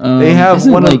 They have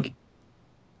one of...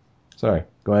 Sorry,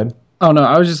 go ahead. Oh, no,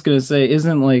 I was just going to say,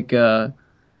 isn't the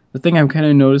thing I've kind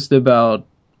of noticed about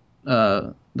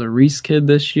the Reese kid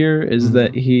this year is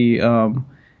that he...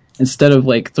 instead of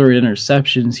throwing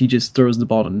interceptions, he just throws the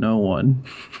ball to no one.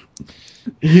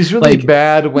 He's really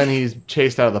bad when he's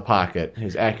chased out of the pocket.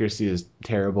 His accuracy is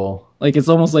terrible. It's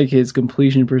almost like his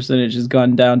completion percentage has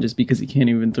gone down just because he can't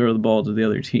even throw the ball to the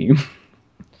other team.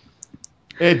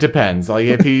 It depends.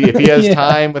 If he has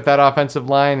time with that offensive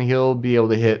line, he'll be able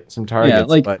to hit some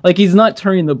targets. Yeah, he's not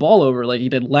turning the ball over like he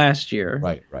did last year.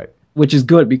 Right. Which is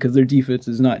good because their defense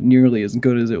is not nearly as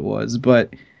good as it was,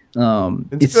 but.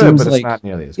 It seems but it's not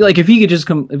nearly as good. If he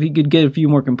could if he could get a few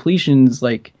more completions,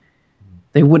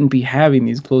 they wouldn't be having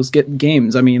these close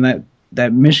games. I mean,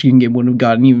 that Michigan game would have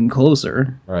gotten even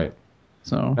closer. Right.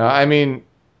 So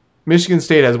Michigan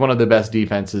State has one of the best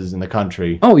defenses in the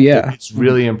country. Oh yeah, it's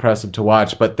really impressive to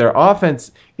watch. But their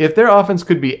offense, if their offense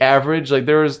could be average,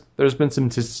 there's been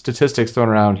some statistics thrown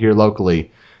around here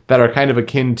locally that are kind of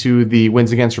akin to the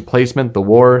wins against replacement, the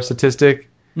WAR statistic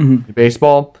in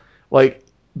baseball.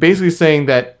 Basically saying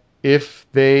that if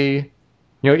they,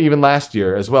 even last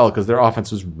year as well, because their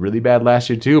offense was really bad last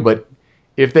year too, but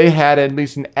if they had at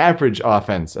least an average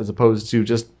offense as opposed to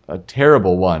just a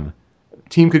terrible one, the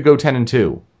team could go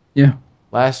 10-2. Yeah.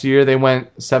 Last year they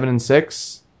went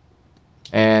 7-6,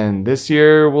 and this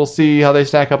year we'll see how they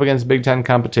stack up against Big Ten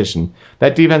competition.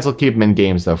 That defense will keep them in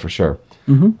games though for sure.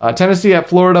 Tennessee at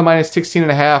Florida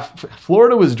 -16.5.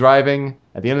 Florida was driving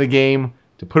at the end of the game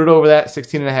to put it over that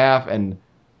 16.5, and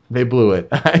they blew it.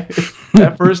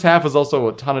 That first half was also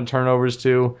a ton of turnovers,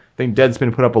 too. I think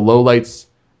Deadspin put up a lowlights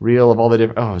reel of all the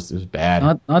different... Oh, it was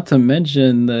bad. Not to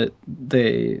mention that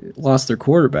they lost their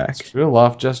quarterback. It's real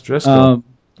off Jess Driscoll.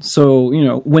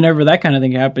 So, whenever that kind of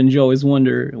thing happens, you always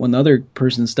wonder, when the other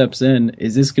person steps in,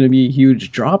 is this going to be a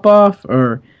huge drop-off?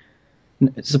 Or,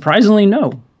 surprisingly,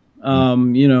 no.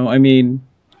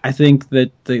 I think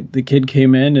that the kid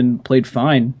came in and played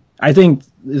fine. I think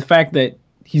the fact that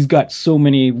he's got so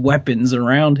many weapons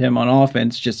around him on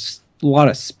offense, just a lot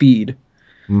of speed.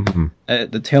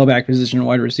 At the tailback position,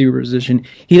 wide receiver position,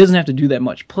 he doesn't have to do that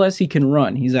much. Plus, he can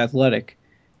run. He's athletic.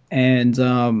 And,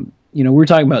 we're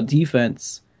talking about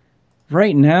defense.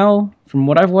 Right now, from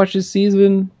what I've watched this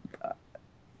season,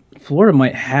 Florida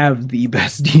might have the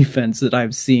best defense that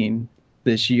I've seen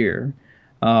this year.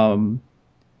 That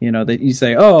you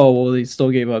say, oh, well, they still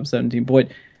gave up 17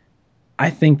 points. I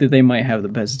think that they might have the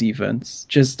best defense.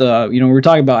 Just, we were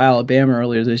talking about Alabama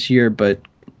earlier this year, but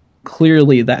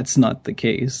clearly that's not the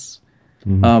case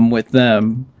with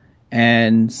them.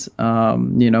 And,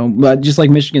 but just like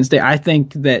Michigan State, I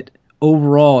think that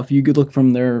overall, if you could look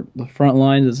from the front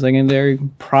line to secondary,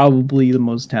 probably the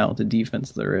most talented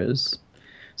defense there is.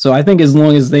 So I think as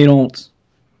long as they don't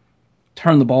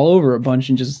turn the ball over a bunch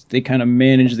and they kind of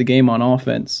manage the game on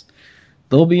offense,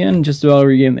 they'll be in just about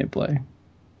every game they play.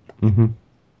 Mm-hmm.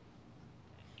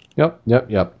 Yep.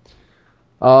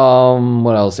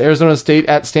 What else? Arizona State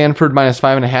at Stanford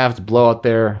 -5.5. It's a blowout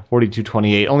there,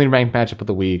 42-28. Only ranked matchup of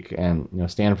the week, and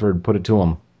Stanford put it to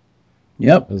them.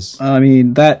 Yep. I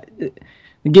mean the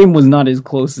game was not as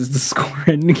close as the score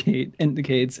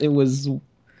indicates. It was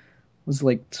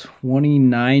like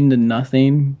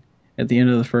 29-0 at the end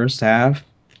of the first half.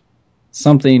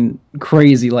 Something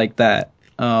crazy like that.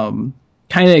 Kind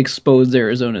of exposed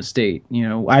Arizona State.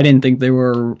 I didn't think they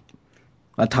were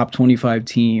a top 25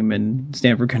 team, and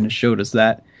Stanford kind of showed us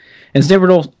that. And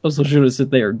Stanford also showed us that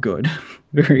they are good.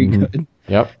 Very good.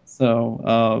 Yep.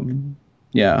 So,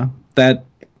 that,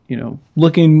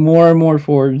 looking more and more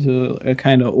forward to a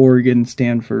kind of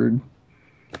Oregon-Stanford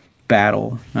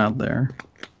battle out there.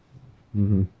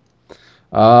 Mm-hmm.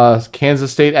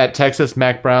 Kansas State at Texas.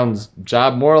 Mac Brown's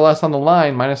job more or less on the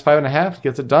line. -5.5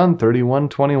 gets it done.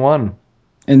 31-21.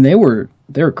 And they were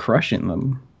crushing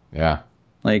them. Yeah.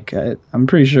 Like I'm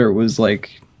pretty sure it was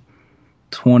like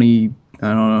 20. I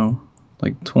don't know,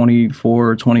 like 24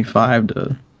 or 25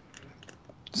 to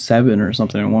 7 or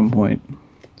something at one point.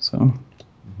 So.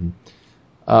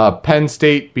 Penn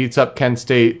State beats up Kent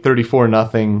State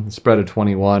 34-0. Spread of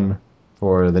 21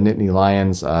 for the Nittany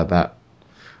Lions. That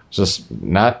just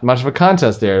not much of a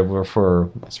contest there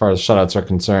for as far as shutouts are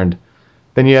concerned.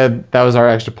 Then that was our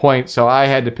extra point, so I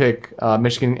had to pick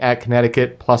Michigan at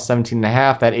Connecticut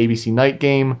 +17.5. That ABC night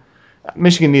game.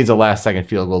 Michigan needs a last-second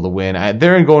field goal to win.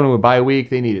 They're going to a bye week.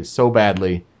 They need it so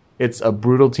badly. It's a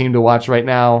brutal team to watch right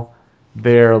now.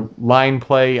 Their line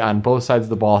play on both sides of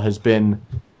the ball has been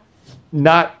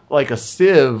not like a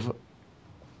sieve,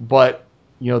 but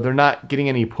they're not getting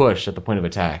any push at the point of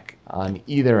attack on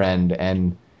either end,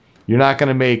 and you're not going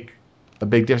to make a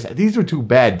big difference. These were two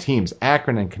bad teams,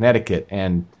 Akron and Connecticut,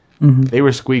 and they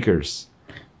were squeakers.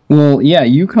 Well, yeah,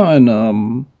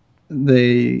 UConn,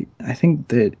 I think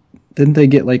that, didn't they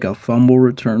get like a fumble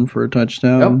return for a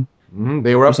touchdown? Yep. Mm-hmm.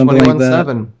 They were up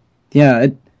 21-7. Yeah,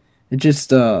 it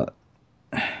just,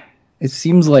 it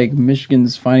seems like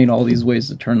Michigan's finding all these ways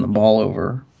to turn the ball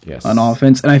over on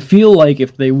offense. And I feel like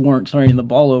if they weren't turning the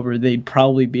ball over, they'd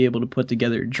probably be able to put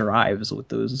together drives with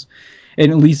those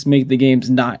and at least make the games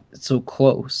not so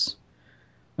close.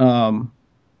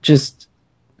 Just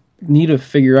need to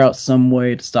figure out some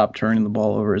way to stop turning the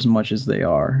ball over as much as they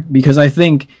are. Because I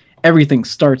think everything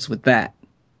starts with that.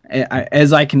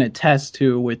 As I can attest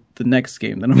to with the next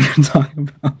game that I'm going to talk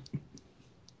about.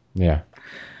 Yeah.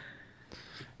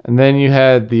 And then you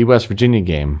had the West Virginia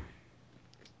game.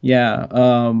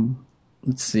 Yeah.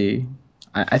 Let's see.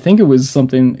 I think it was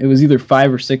either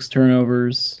 5 or 6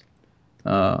 turnovers,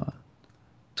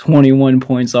 21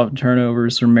 points off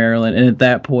turnovers for Maryland. And at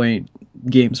that point,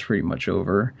 game's pretty much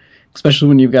over, especially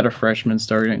when you've got a freshman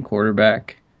starting at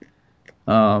quarterback.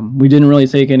 We didn't really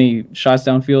take any shots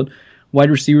downfield. Wide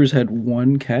receivers had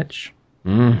 1 catch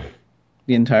the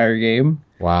entire game.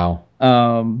 Wow.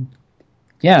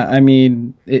 Yeah, I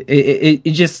mean,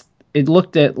 it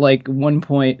looked at like one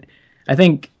point. I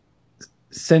think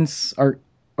since our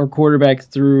quarterback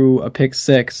threw a pick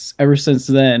 6, ever since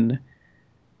then,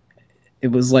 it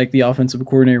was like the offensive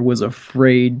coordinator was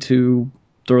afraid to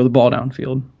throw the ball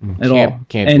downfield at all.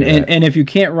 And if you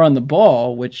can't run the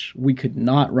ball, which we could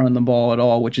not run the ball at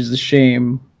all, which is a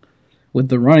shame with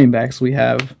the running backs we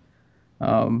have,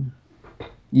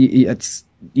 it's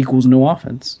equals no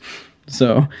offense.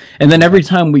 So, and then every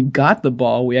time we got the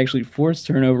ball, we actually forced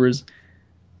turnovers.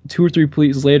 2 or 3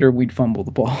 plays later, we'd fumble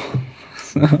the ball.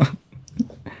 So,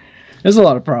 there's a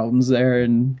lot of problems there,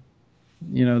 and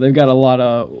they've got a lot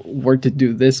of work to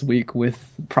do this week with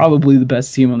probably the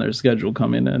best team on their schedule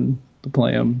coming in to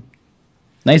play them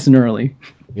nice and early.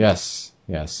 Yes.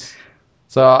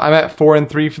 So I'm at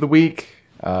 4-3 for the week.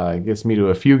 It gets me to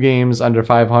a few games under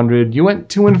 500. You went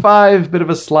 2-5, bit of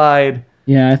a slide.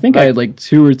 Yeah, I think I had like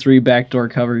 2 or 3 backdoor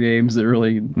cover games that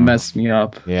really messed me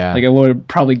up. Yeah. Like I would have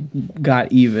probably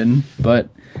got even, but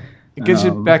it gets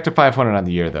you back to 500 on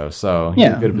the year though, so you're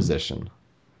in a good position.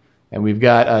 And we've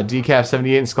got Decaf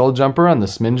 78 and Skull Jumper on the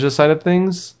Sminja side of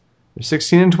things. They're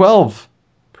 16-12.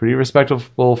 Pretty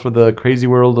respectable for the crazy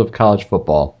world of college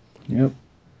football. Yep.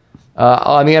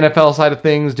 On the NFL side of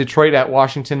things, Detroit at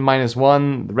Washington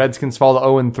 -1. The Redskins fall to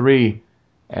 0-3.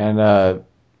 And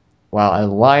while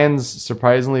the Lions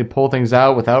surprisingly pull things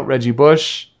out without Reggie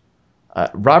Bush,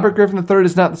 Robert Griffin III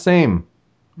is not the same.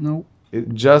 Nope.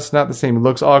 Just not the same. He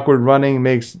looks awkward running,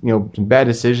 makes some bad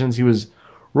decisions. He was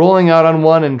rolling out on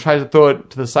one and tries to throw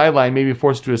it to the sideline, maybe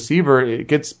forced to a receiver. It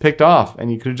gets picked off,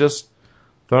 and you could have just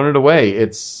thrown it away.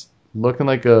 It's looking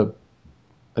like a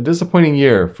disappointing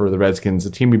year for the Redskins,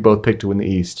 a team we both picked to win the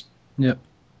East. Yep.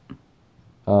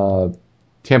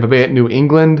 Tampa Bay at New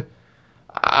England.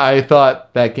 I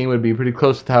thought that game would be pretty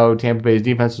close to how Tampa Bay's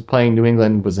defense was playing. New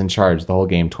England was in charge the whole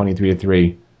game,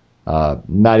 23-3.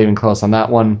 Not even close on that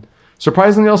one.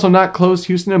 Surprisingly, also not close,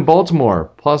 Houston and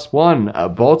Baltimore,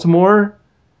 +1. Baltimore,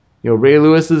 Ray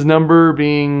Lewis's number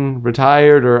being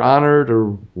retired or honored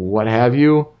or what have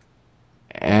you.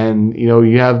 And,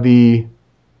 you have a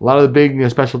lot of the big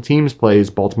special teams plays.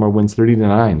 Baltimore wins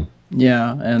 30-9.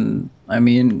 Yeah, and I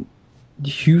mean,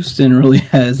 Houston really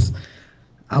has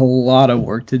a lot of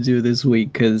work to do this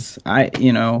week because kind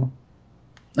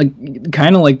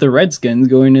of like the Redskins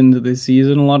going into the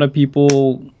season, a lot of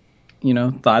people,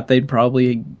 thought they'd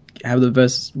probably have the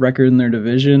best record in their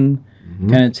division,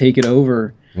 kind of take it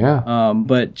over. Yeah.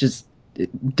 But just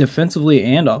defensively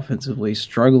and offensively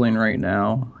struggling right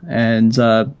now, and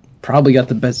probably got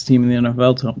the best team in the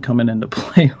NFL coming into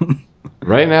play.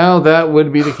 Right now, that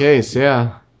would be the case,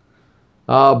 yeah.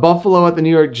 Buffalo at the New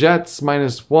York Jets,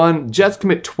 -1. Jets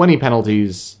commit 20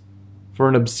 penalties for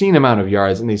an obscene amount of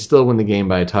yards, and they still win the game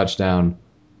by a touchdown.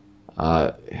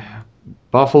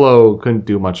 Buffalo couldn't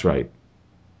do much right.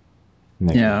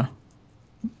 Yeah.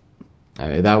 I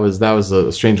mean, that was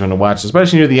a strange one to watch,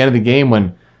 especially near the end of the game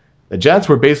when the Jets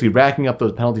were basically racking up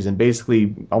those penalties and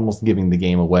basically almost giving the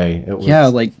game away. It was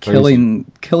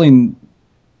killing.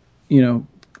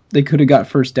 They could have got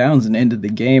first downs and ended the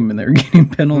game, and they were getting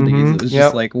penalties. It was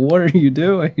just like, what are you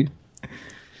doing?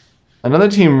 Another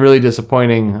team really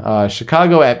disappointing.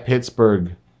 Chicago at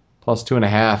Pittsburgh,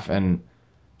 +2.5, and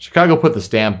Chicago put the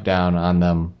stamp down on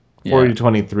them,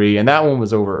 40-23, and that one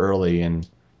was over early. And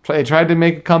they tried to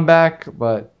make a comeback,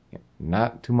 but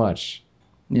not too much.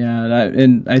 Yeah,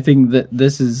 and I think that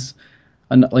this is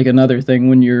another thing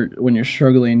when you're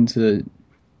struggling to,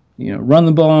 run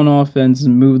the ball on offense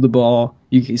and move the ball.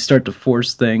 You start to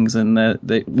force things, and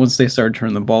once they start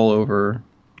turning the ball over,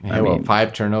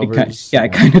 5 turnovers.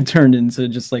 It kind of turned into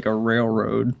just like a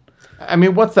railroad. I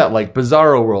mean, what's that like?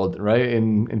 Bizarro world, right?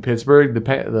 In Pittsburgh,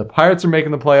 the Pirates are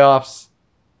making the playoffs.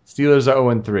 Steelers are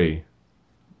 0-3.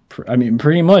 I mean,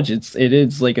 pretty much, it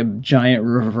is like a giant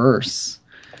reverse.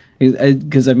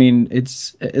 Because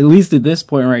it's at least at this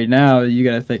point right now, you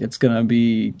got to think it's gonna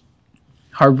be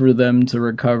hard for them to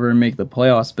recover and make the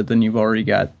playoffs. But then you've already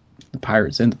got the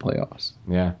Pirates in the playoffs.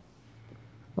 Yeah,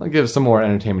 I'll give some more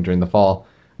entertainment during the fall.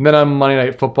 And then on Monday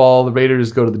Night Football, the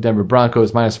Raiders go to the Denver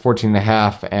Broncos,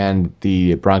 -14.5, and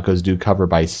the Broncos do cover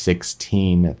by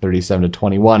 16,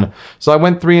 37-21. So I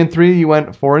went 3-3. You went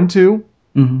 4-2.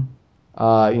 Mm-hmm.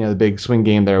 The big swing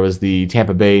game there was the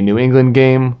Tampa Bay New England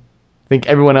game. I think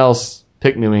everyone else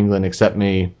picked New England except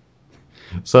me.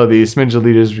 So the Smidge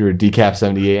leaders were Decap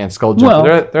 78 and Skull Jumper.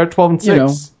 Well, they're at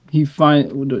 12-6. He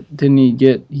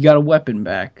got a weapon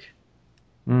back.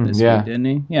 This week, didn't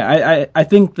he? Yeah, I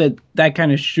think that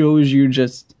kind of shows you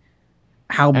just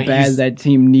how bad that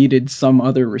team needed some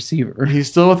other receiver. He's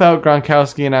still without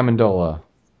Gronkowski and Amendola.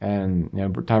 And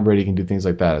Tom Brady can do things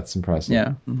like that. It's impressive.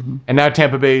 Yeah. Mm-hmm. And now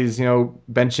Tampa Bay's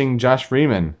benching Josh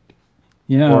Freeman.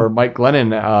 Yeah. Or Mike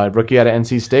Glennon, rookie out of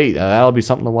NC State. That'll be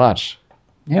something to watch.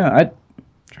 Yeah, I'm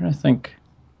trying to think.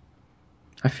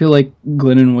 I feel like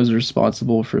Glennon was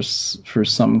responsible for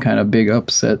some kind of big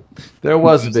upset. There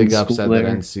was a big upset at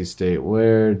NC State.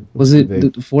 Where was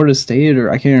it? Florida State,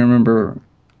 or I can't remember.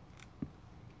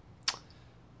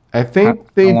 I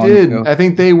think they did. Ago? I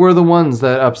think they were the ones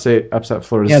that upset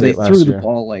Florida State last year. Yeah, they threw the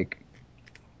ball like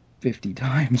 50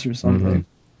 times or something.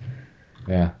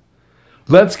 Mm-hmm. Yeah.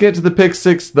 Let's get to the Pick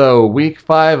Six, though. Week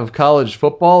 5 of college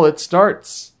football. It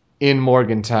starts in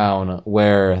Morgantown,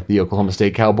 where the Oklahoma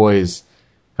State Cowboys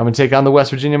come and take on the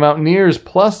West Virginia Mountaineers,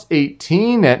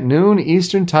 +18 at noon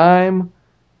Eastern Time.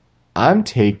 I'm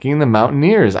taking the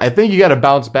Mountaineers. I think you got to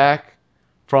bounce back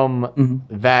from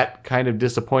that kind of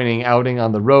disappointing outing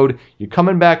on the road. You're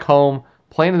coming back home,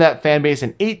 playing to that fan base,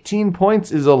 and 18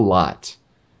 points is a lot.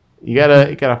 You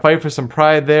gotta fight for some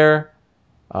pride there.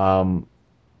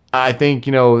 I think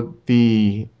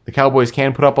the Cowboys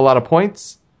can put up a lot of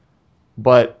points,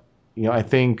 but I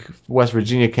think West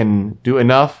Virginia can do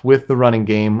enough with the running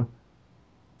game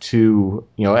to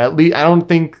at least. I don't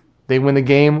think they win the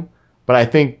game, but I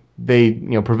think they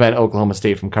prevent Oklahoma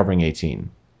State from covering 18.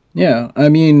 Yeah, I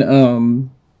mean,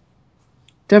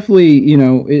 definitely,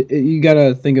 you got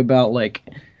to think about, like,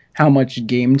 how much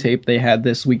game tape they had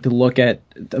this week to look at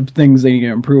the things they need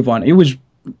to improve on. It was,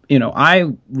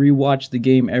 I rewatched the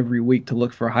game every week to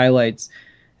look for highlights,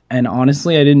 and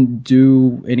honestly, I didn't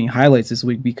do any highlights this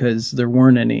week because there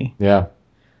weren't any. Yeah.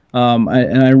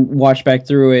 I watched back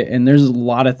through it, and there's a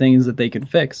lot of things that they can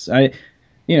fix.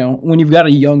 When you've got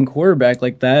a young quarterback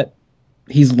like that,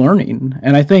 he's learning,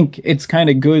 and I think it's kind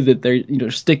of good that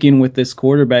they're sticking with this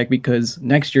quarterback because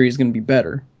next year he's going to be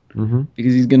better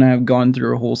because he's going to have gone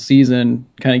through a whole season,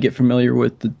 kind of get familiar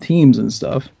with the teams and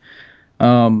stuff.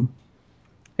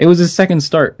 It was his second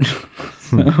start,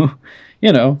 so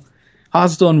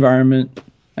hostile environment,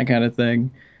 that kind of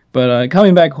thing. But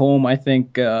coming back home, I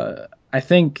think I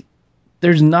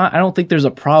don't think there's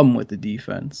a problem with the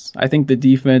defense. I think the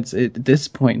defense at this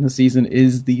point in the season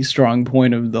is the strong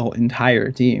point of the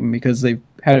entire team because they've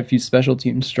had a few special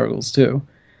team struggles too,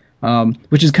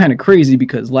 which is kind of crazy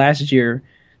because last year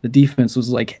the defense was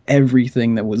like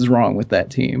everything that was wrong with that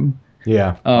team.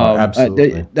 Yeah,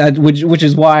 absolutely. Which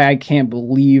is why I can't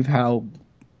believe how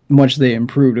much they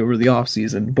improved over the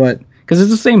offseason. But because it's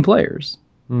the same players,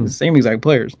 the same exact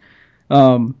players.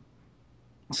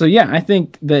 So yeah, I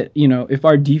think that, if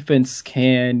our defense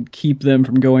can keep them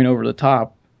from going over the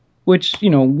top, which,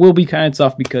 will be kind of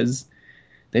tough because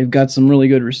they've got some really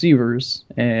good receivers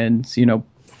and,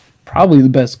 probably the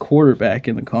best quarterback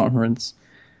in the conference.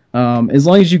 As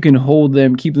long as you can hold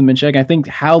them, keep them in check, I think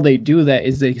how they do that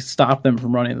is they stop them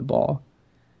from running the ball.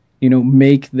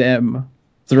 Make them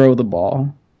throw the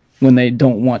ball when they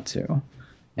don't want to.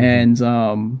 And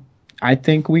I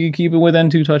think we could keep it within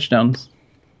 2 touchdowns.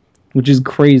 Which is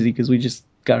crazy because we just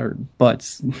got our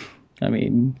butts,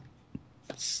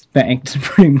 spanked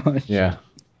pretty much. Yeah.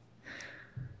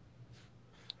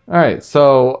 All right,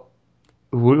 so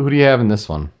who do you have in this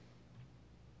one?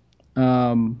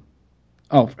 LSU,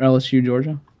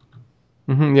 Georgia?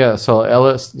 Yeah, so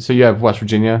you have West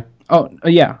Virginia? Oh,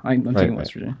 yeah, I'm taking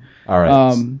West Virginia. All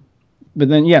right. But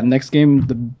then, next game,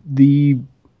 the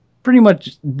pretty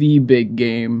much the big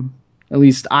game. At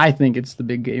least I think it's the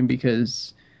big game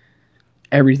because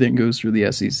everything goes through the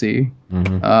SEC.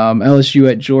 LSU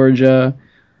at Georgia.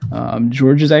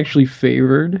 Georgia's actually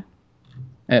favored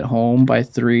at home by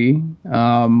 3,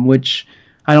 which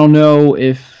I don't know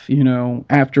if,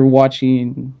 after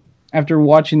watching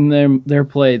their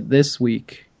play this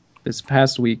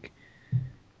past week,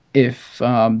 if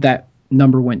that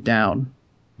number went down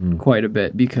quite a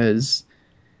bit because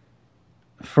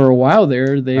for a while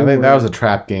there I think that was a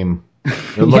trap game.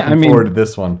 They're looking forward to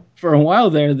this one. For a while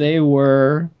there, they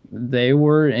were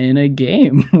in a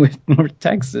game with North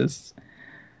Texas,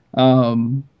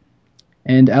 and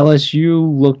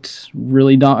LSU looked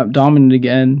really dominant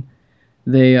again.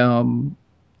 They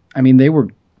were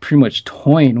pretty much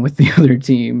toying with the other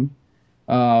team,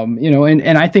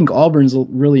 and I think Auburn's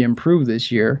really improved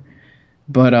this year,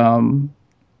 but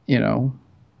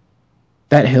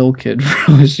that Hill kid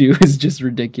for LSU is just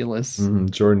ridiculous.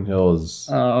 Jordan Hill is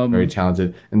very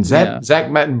talented. And Zach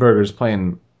Mettenberger is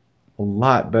playing a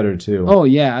lot better, too. Oh,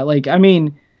 yeah.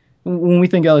 When we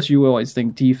think LSU, we always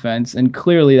think defense. And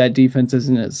clearly that defense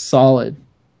isn't as solid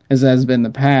as it has been in the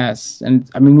past. And,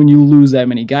 when you lose that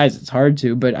many guys, it's hard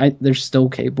to. But they're still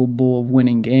capable of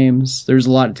winning games. There's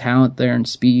a lot of talent there and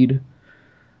speed.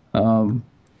 I don't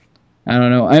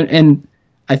know. And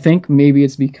I think maybe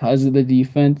it's because of the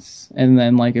defense, and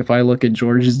then if I look at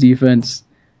Georgia's defense,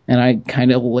 and I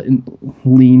kind of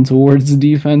lean towards the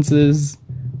defenses,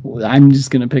 I'm just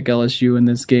gonna pick LSU in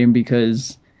this game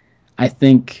because I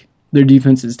think their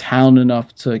defense is talented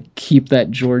enough to keep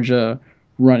that Georgia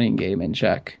running game in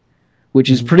check, which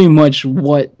is pretty much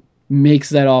what makes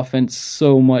that offense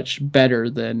so much better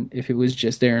than if it was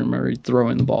just Aaron Murray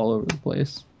throwing the ball over the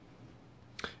place.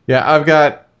 Yeah, I've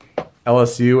got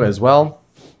LSU as well.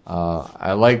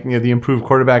 I like the improved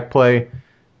quarterback play,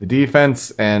 the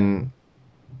defense, and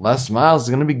Les Miles is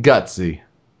going to be gutsy.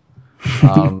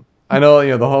 I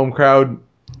know the home crowd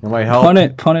might help.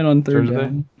 Punt it on third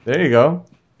down. There you go.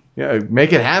 Yeah,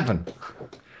 make it happen.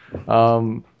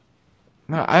 No,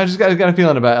 I just got a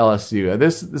feeling about LSU.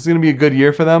 This is going to be a good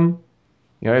year for them.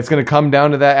 It's going to come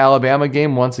down to that Alabama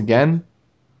game once again,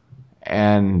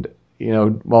 and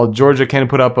while Georgia can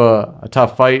put up a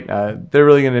tough fight, they're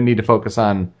really going to need to focus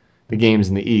on the games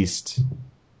in the East,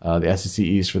 the SEC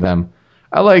East for them.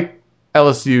 I like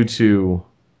LSU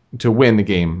to win the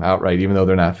game outright, even though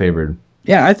they're not favored.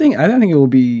 Yeah, I think it will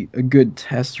be a good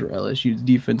test for LSU's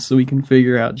defense, so we can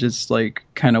figure out just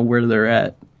kind of where they're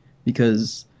at,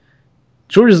 because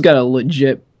Georgia's got a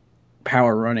legit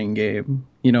power running game.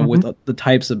 With the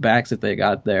types of backs that they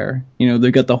got there.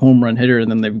 They've got the home run hitter, and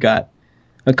then they've got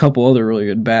a couple other really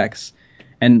good backs,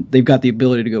 and they've got the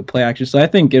ability to go play action. So I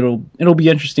think it'll be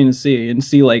interesting to see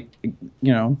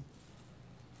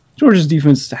Georgia's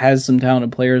defense has some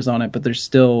talented players on it, but they're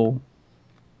still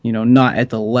not at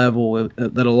the level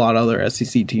that a lot of other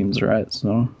SEC teams are at.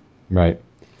 So right,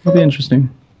 it'll be interesting.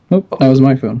 Oh, that was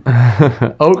my phone.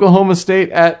 Oklahoma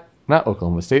State not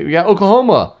Oklahoma State. We got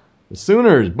Oklahoma The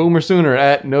Sooners, Boomer Sooner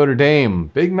at Notre Dame.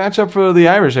 Big matchup for the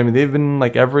Irish. I mean, they've been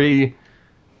like every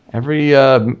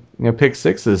pick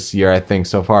six this year, I think,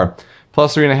 so far.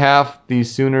 Plus 3.5. The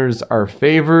Sooners are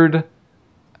favored.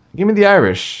 Give me the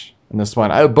Irish in this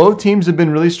one. Both teams have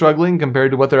been really struggling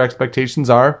compared to what their expectations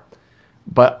are,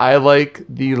 but I like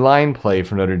the line play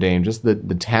for Notre Dame. Just the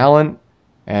talent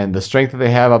and the strength that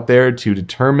they have up there to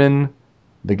determine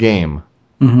the game.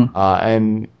 Mm-hmm.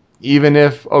 And even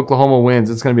if Oklahoma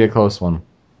wins, it's going to be a close one.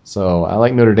 So I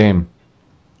like Notre Dame.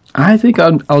 I think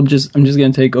I'm just going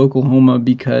to take Oklahoma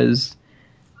because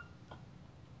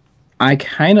I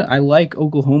like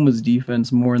Oklahoma's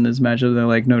defense more in this matchup than I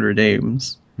like Notre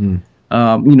Dame's.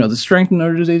 The strength of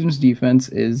Notre Dame's defense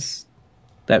is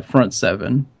that front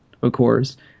seven, of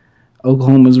course.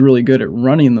 Oklahoma's really good at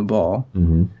running the ball,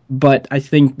 but I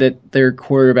think that their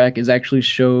quarterback has actually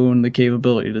shown the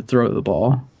capability to throw the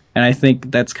ball, and I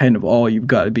think that's kind of all you've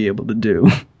got to be able to do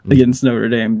against Notre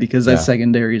Dame because that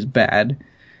secondary is bad.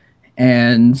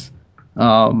 And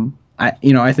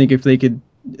I think if they could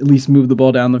at least move the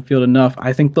ball down the field enough,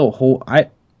 I think they'll hold.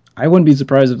 I wouldn't be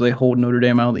surprised if they hold Notre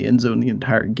Dame out of the end zone the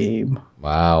entire game.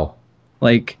 Wow.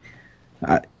 Like,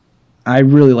 I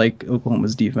really like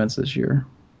Oklahoma's defense this year.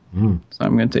 So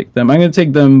I'm going to take them. I'm going to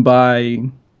take them by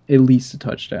at least a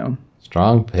touchdown.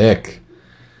 Strong pick.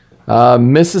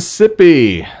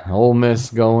 Mississippi. Ole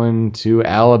Miss going to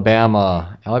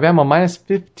Alabama. Alabama minus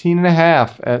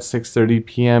 15.5 at 6:30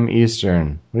 p.m.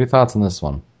 Eastern. What are your thoughts on this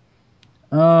one?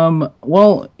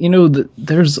 Well,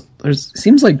 there's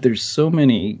seems like there's so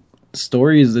many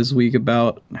stories this week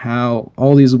about how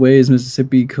all these ways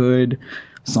Mississippi could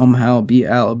somehow beat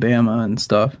Alabama and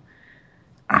stuff.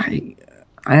 I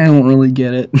don't really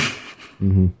get it.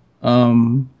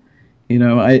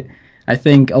 I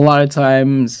think a lot of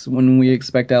times when we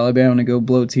expect Alabama to go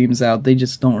blow teams out, they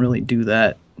just don't really do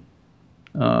that.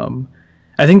 I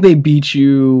think they beat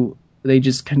you. They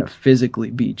just kind of physically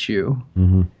beat you.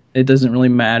 It doesn't really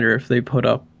matter if they put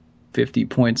up 50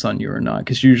 points on you or not,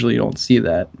 because usually you don't see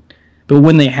that. But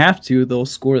when they have to, they'll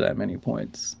score that many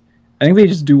points. I think they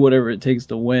just do whatever it takes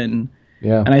to win.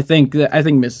 Yeah. And I think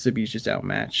Mississippi's just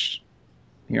outmatched.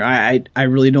 I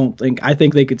really don't think. I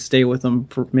think they could stay with them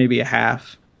for maybe a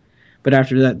half, but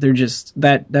after that, they're just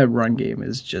that run game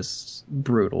is just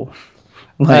brutal.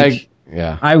 I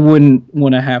wouldn't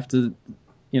want to have to.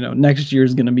 Next year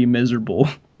is going to be miserable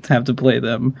to have to play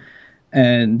them.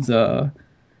 And, so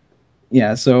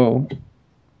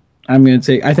I'm going to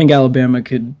take, I think Alabama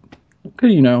could,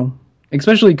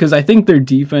 especially because I think their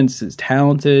defense is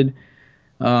talented,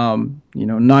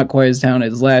 not quite as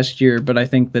talented as last year, but I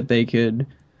think that they could,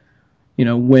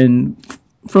 win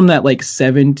from that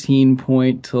 17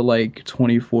 point to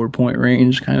 24 point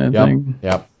range kind of thing.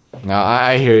 Yep. Now,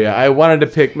 I hear you. I wanted to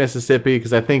pick Mississippi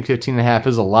because I think 15.5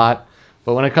 is a lot,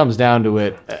 but when it comes down to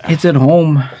it, it's at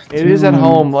home. It is at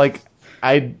home.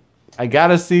 I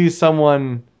gotta see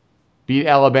someone beat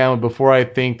Alabama before I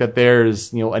think that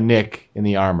there's a nick in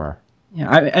the armor. Yeah,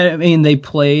 I mean they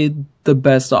played the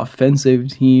best offensive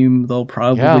team they'll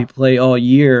probably play all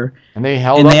year, and they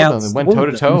held up with them. They went toe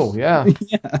to toe. Yeah.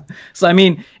 So I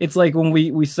mean, it's like when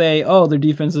we say, oh, their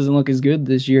defense doesn't look as good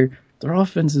this year. Their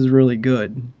offense is really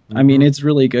good. I mean, it's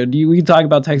really good. We talk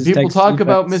about Texas Tech. People talk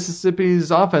about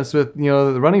Mississippi's offense with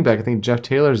the running back. I think Jeff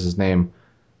Taylor's his name,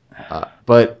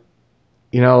 but.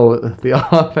 The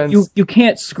offense. You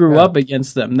can't screw up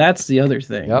against them. That's the other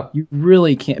thing. Yep. You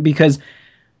really can't, because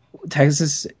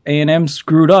Texas A&M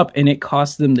screwed up and it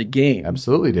cost them the game.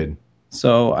 Absolutely did.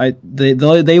 So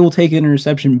they will take an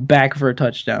interception back for a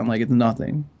touchdown like it's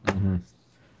nothing.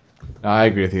 I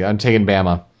agree with you. I'm taking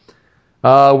Bama.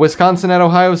 Wisconsin at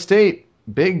Ohio State.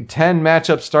 Big Ten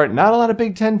matchup start. Not a lot of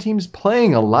Big Ten teams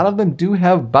playing. A lot of them do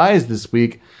have byes this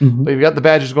week. But you've got the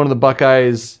Badgers going to the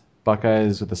Buckeyes.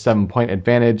 Buckeyes with a 7-point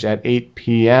advantage at 8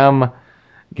 p.m.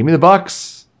 Give me the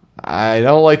Bucks. I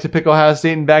don't like to pick Ohio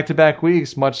State in back-to-back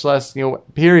weeks, much less,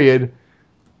 period.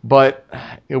 But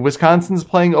Wisconsin's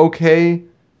playing okay,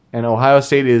 and Ohio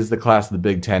State is the class of the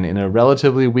Big Ten. In a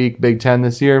relatively weak Big Ten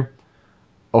this year,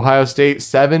 Ohio State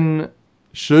 7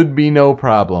 should be no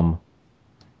problem.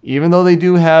 Even though they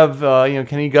do have,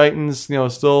 Kenny Guyton's,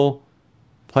 still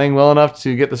playing well enough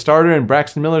to get the starter, and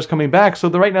Braxton Miller's coming back, so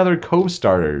right now they're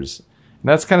co-starters. And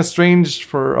that's kind of strange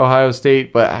for Ohio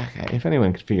State, but if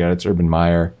anyone could figure out, it's Urban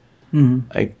Meyer. You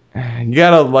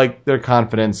gotta like their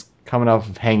confidence coming off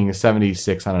of hanging a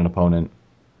 76 on an opponent.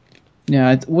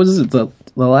 Yeah, what is it, the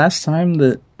last time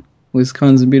that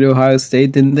Wisconsin beat Ohio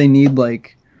State, didn't they need I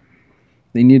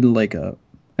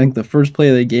think the first play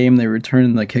of the game, they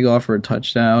returned the kickoff for a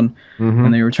touchdown,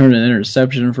 and they returned an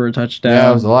interception for a touchdown. Yeah,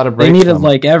 it was a lot of breaks. They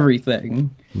needed everything.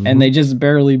 and they just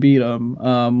barely beat them.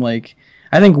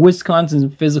 I think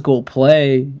Wisconsin's physical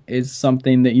play is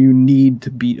something that you need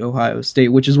to beat Ohio State,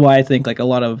 which is why I think like a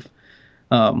lot of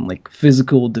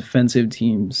physical defensive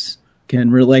teams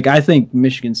can really I think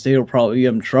Michigan State will probably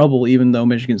give them trouble, even though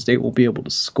Michigan State will be able to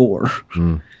score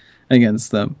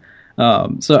against them.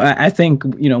 So I think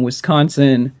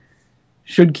Wisconsin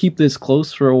should keep this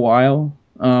close for a while,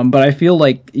 but I feel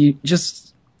like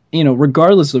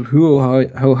regardless of who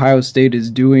Ohio State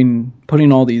is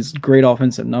putting all these great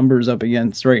offensive numbers up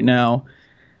against right now,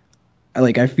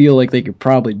 I feel like they could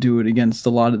probably do it against a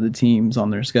lot of the teams on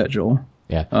their schedule.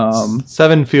 Yeah,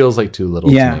 7 feels like too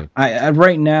little. Yeah, to me.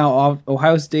 right now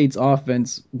Ohio State's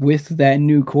offense with that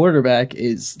new quarterback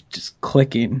is just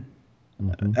clicking.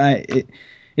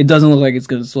 It doesn't look like it's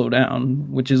going to slow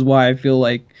down, which is why I feel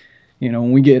like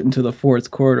when we get into the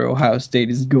fourth quarter, Ohio State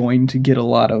is going to get a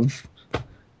lot of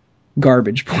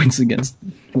garbage points against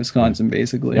Wisconsin,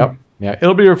 basically. Yep. Yeah,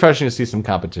 it'll be refreshing to see some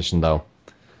competition, though.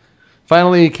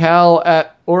 Finally, Cal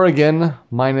at Oregon,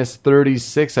 minus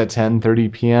 36 at 10:30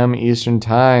 p.m. Eastern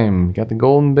Time. Got the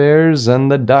Golden Bears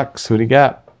and the Ducks. Who do you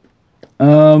got?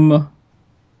 Oregon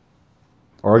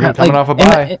coming off a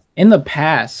bye. In the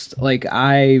past,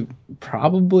 I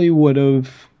probably would have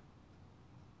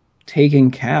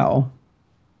taken Cal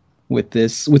with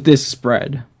this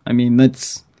spread. I mean,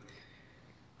 that's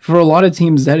for a lot of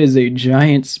teams that is a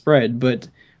giant spread, but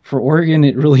for Oregon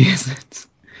it really isn't.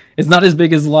 It's not as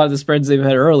big as a lot of the spreads they've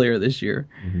had earlier this year.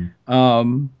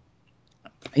 I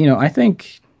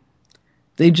think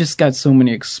they just got so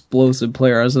many explosive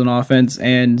players on offense,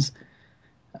 and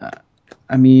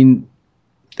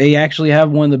they actually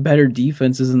have one of the better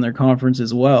defenses in their conference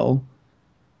as well.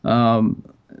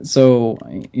 So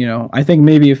I think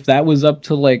maybe if that was up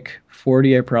to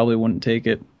 40, I probably wouldn't take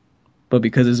it. But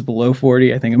because it's below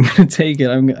 40, I think I'm going to take it.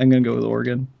 I'm going to go with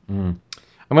Oregon. I'm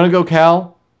going to go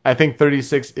Cal. I think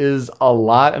 36 is a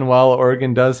lot, and while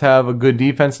Oregon does have a good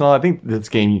defense and all, I think this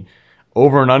game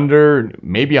over and under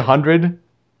maybe 100. A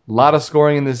lot of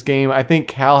scoring in this game. I think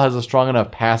Cal has a strong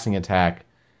enough passing attack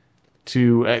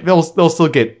to they'll still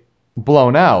get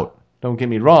blown out. Don't get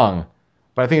me wrong,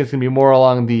 but I think it's going to be more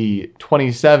along the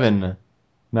 27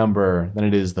 number than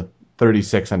it is the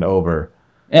 36 and over.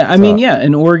 Yeah,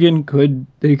 and Oregon could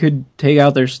take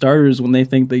out their starters when they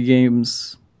think the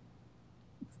game's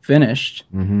finished,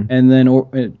 and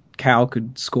then Cal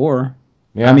could score.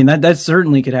 Yeah. That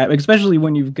certainly could happen, especially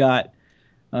when you've got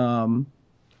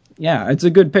it's a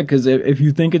good pick, because if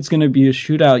you think it's going to be a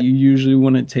shootout, you usually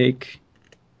want to take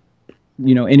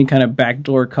any kind of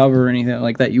backdoor cover or anything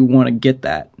like that. You want to get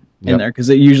that in there, because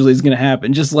it usually is going to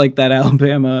happen, just like that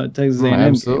Alabama Texas A&M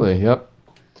absolutely game. Yep.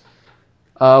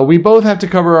 We both have to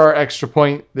cover our extra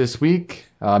point this week.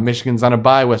 Michigan's on a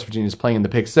bye. West Virginia's playing in the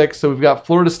Pick 6. So we've got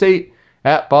Florida State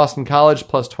at Boston College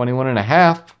plus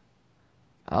 21.5.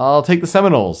 I'll take the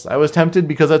Seminoles. I was tempted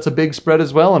because that's a big spread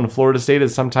as well, and Florida State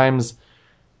has sometimes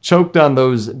choked on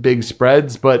those big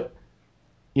spreads, but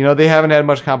they haven't had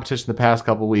much competition the past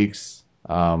couple weeks.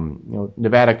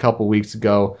 Nevada a couple weeks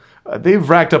ago, they've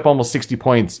racked up almost 60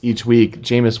 points each week.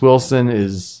 Jameis Winston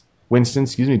is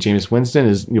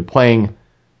playing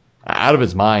out of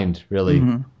his mind,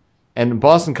 really. And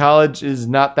Boston College is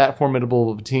not that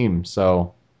formidable of a team,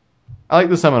 so I like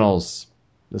the Seminoles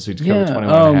this week to cover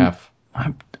 21.5.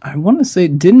 I want to say,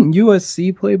 didn't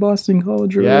USC play Boston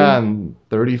College earlier? Yeah, and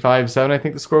 35-7, I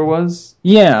think the score was.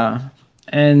 Yeah,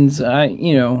 and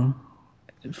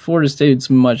Florida State's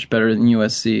much better than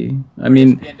USC.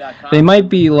 They might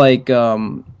be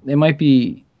they might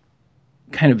be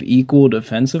kind of equal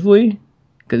defensively,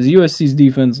 because USC's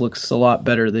defense looks a lot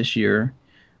better this year,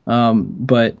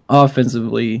 but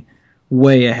offensively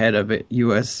way ahead of it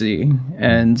USC,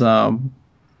 and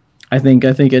I think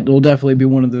it will definitely be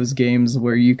one of those games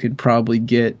where you could probably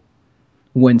get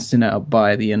Winston out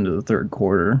by the end of the third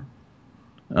quarter.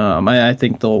 I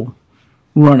think they'll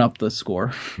run up the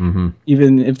score,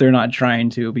 even if they're not trying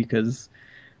to, because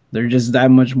they're just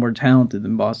that much more talented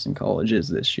than Boston College is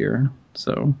this year.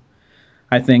 So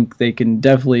I think they can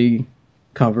definitely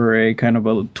cover a kind of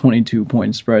a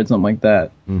 22-point spread, something like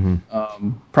that.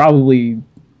 Probably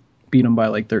beat them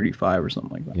by 35 or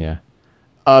something like that. Yeah.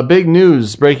 Breaking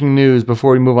news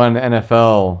before we move on to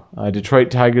NFL.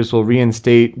 Detroit Tigers will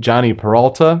reinstate Johnny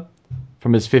Peralta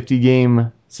from his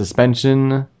 50-game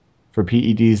suspension for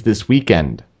PEDs this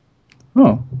weekend.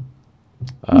 Oh.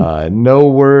 No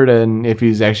word on if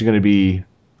he's actually going to be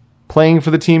playing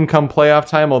for the team come playoff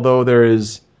time, although there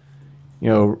is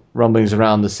rumblings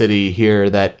around the city here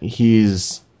that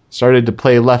he's started to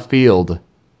play left field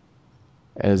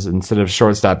as instead of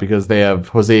shortstop because they have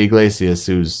Jose Iglesias,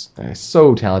 who's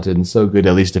so talented and so good,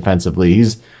 at least defensively.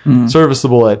 He's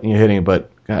serviceable at hitting,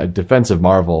 but a defensive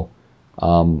marvel.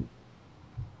 But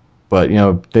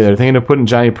they're thinking of putting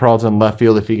Johnny Peralta in left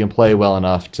field if he can play well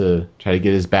enough to try to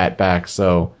get his bat back.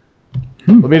 So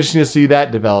it'll be interesting to see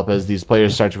that develop as these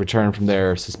players start to return from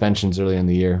their suspensions early in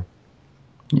the year.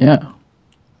 Yeah.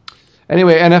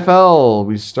 Anyway, NFL,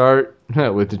 we start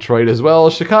with Detroit as well.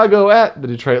 Chicago at the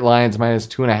Detroit Lions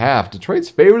 -2.5. Detroit's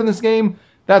favored in this game?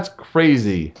 That's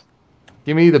crazy.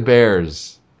 Give me the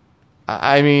Bears.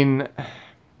 I mean,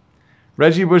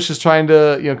 Reggie Bush is trying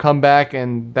to come back,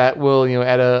 and that will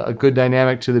add a good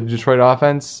dynamic to the Detroit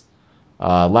offense.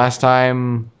 Last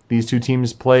time these two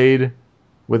teams played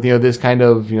with this kind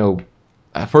of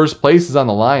first place is on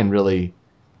the line really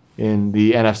in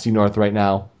the NFC North right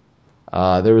now.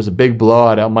 There was a big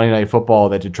blowout on Monday Night Football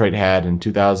that Detroit had in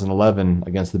 2011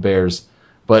 against the Bears.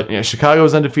 But Chicago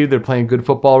is undefeated. They're playing good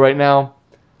football right now.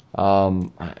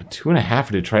 2.5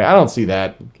 for Detroit. I don't see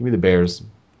that. Give me the Bears.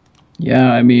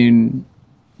 Yeah, I mean,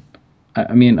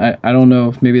 I don't know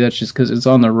if maybe that's just because it's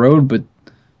on the road, but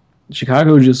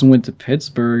Chicago just went to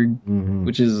Pittsburgh,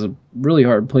 which is a really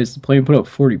hard place to play, and put up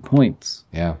 40 points.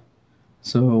 Yeah.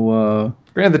 So,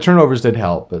 granted, the turnovers did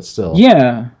help, but still.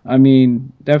 Yeah, I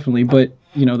mean, definitely. But,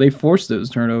 they forced those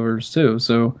turnovers, too.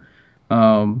 So,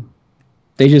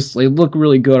 they look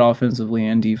really good offensively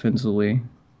and defensively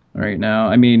right now.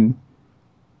 I mean,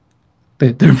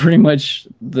 they're pretty much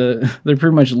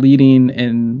leading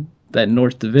in that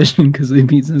North Division because they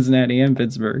beat Cincinnati and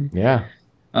Pittsburgh. Yeah.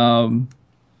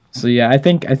 So yeah, I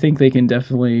think they can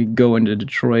definitely go into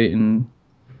Detroit and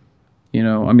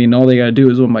all they gotta do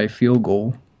is win by field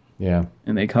goal. Yeah.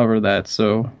 And they cover that,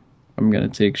 so I'm gonna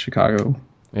take Chicago.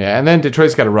 Yeah, and then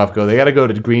Detroit's got a rough go. They got to go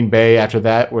to Green Bay after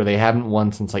that, where they haven't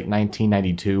won since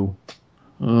 1992.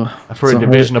 For a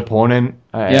division opponent.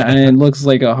 Yeah, and it looks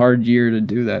like a hard year to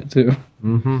do that too.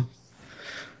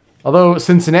 Although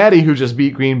Cincinnati, who just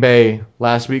beat Green Bay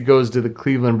last week, goes to the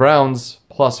Cleveland Browns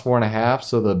 +4.5,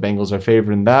 so the Bengals are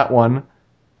favored in that one.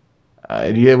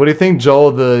 What do you think,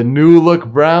 Joel? The new look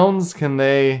Browns, can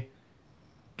they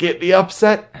get the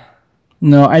upset?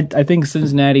 No, I think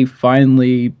Cincinnati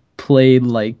finally played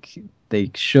like they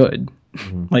should,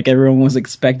 like everyone was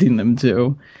expecting them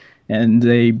to, and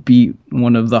they beat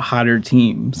one of the hotter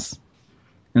teams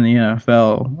in the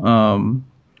NFL.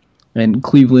 And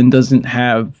Cleveland doesn't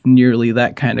have nearly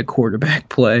that kind of quarterback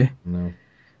play. No.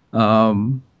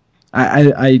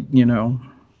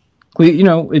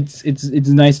 It's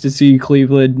nice to see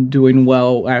Cleveland doing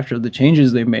well after the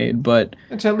changes they made, but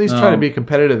and to at least try to be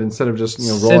competitive instead of just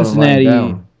rolling Cincinnati and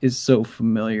running down. Is so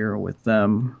familiar with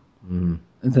them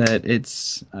that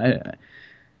it's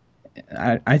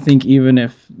I think even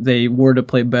if they were to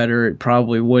play better, it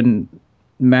probably wouldn't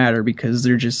matter because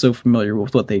they're just so familiar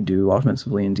with what they do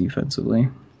offensively and defensively.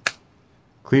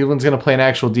 Cleveland's going to play an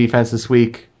actual defense this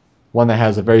week, one that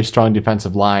has a very strong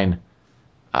defensive line.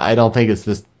 I don't think it's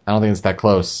that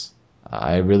close.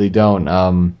 I really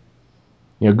don't.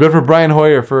 Good for Brian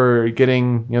Hoyer for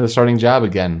getting the starting job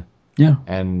again. Yeah,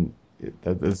 and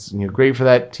that's great for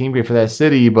that team, great for that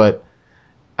city, but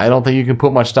I don't think you can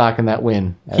put much stock in that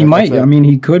win. He might. I mean,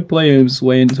 he could play his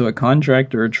way into a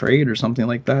contract or a trade or something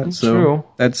like that. That's so true.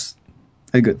 That's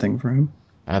a good thing for him.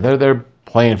 They're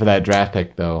playing for that draft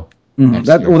pick though.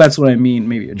 That's what I mean.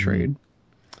 Maybe a trade.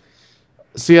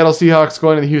 Seattle Seahawks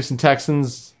going to the Houston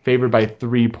Texans, favored by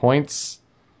 3 points.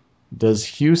 Does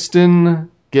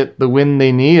Houston get the win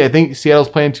they need? I think Seattle's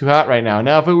playing too hot right now.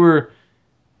 Now, if it were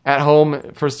at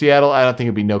home for Seattle, I don't think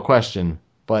it'd be no question.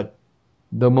 But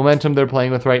the momentum they're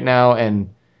playing with right now,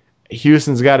 and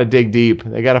Houston's got to dig deep.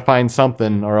 They got to find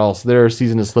something, or else their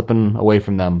season is slipping away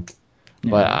from them.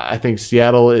 Yeah. But I think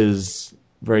Seattle is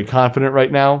very confident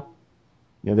right now.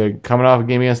 They're coming off a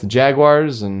game against the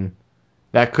Jaguars, and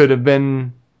that could have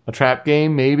been a trap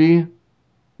game, maybe.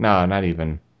 No, not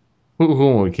even. Who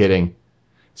am we kidding?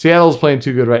 Seattle's playing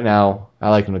too good right now. I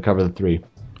like them to cover the 3.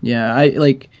 Yeah, a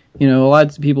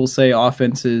lot of people say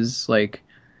offenses,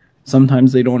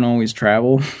 sometimes they don't always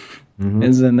travel, and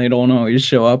then they don't always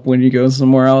show up when you go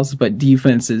somewhere else, but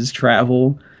defenses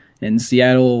travel, and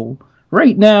Seattle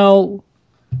right now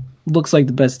looks like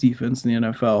the best defense in the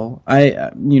NFL.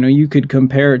 You could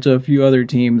compare it to a few other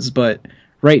teams, but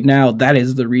right now that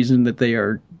is the reason that they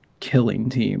are killing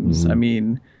teams. I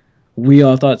mean, we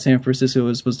all thought San Francisco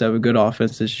was supposed to have a good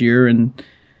offense this year, and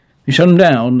they shut them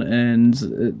down,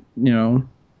 and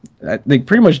they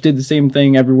pretty much did the same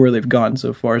thing everywhere they've gone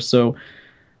so far. So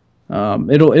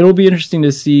it'll be interesting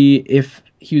to see if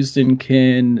Houston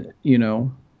can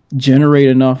generate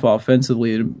enough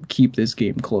offensively to keep this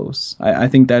game close. I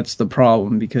think that's the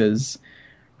problem because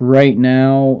right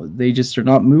now they just are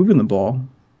not moving the ball.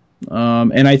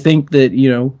 And I think that,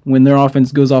 when their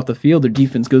offense goes off the field, their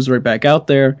defense goes right back out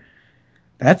there.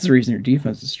 That's the reason their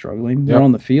defense is struggling. They're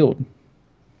on the field.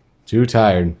 Too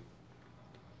tired.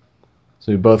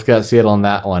 So we both got Seattle on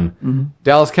that one. Mm-hmm.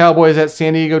 Dallas Cowboys at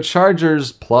San Diego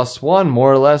Chargers +1,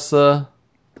 more or less.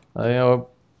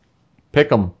 Pick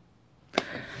them.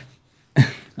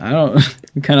 I don't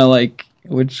kind of like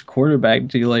which quarterback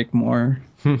do you like more?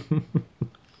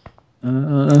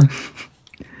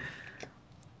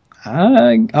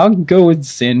 I'll go with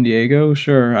San Diego.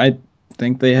 Sure, I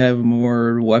think they have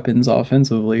more weapons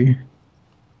offensively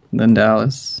than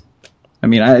Dallas. I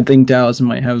mean, I think Dallas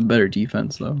might have a better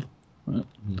defense though. But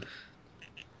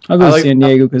I'll go with San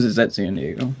Diego because it's at San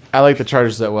Diego. I like the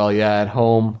Chargers that well. Yeah, at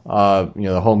home.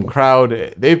 The home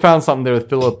crowd. They found something there with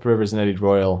Phillip Rivers and Eddie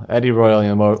Royal. Eddie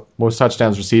Royal, most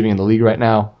touchdowns receiving in the league right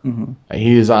now. Mm-hmm.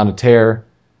 He is on a tear.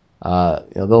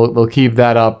 They'll keep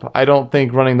that up. I don't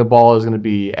think running the ball is going to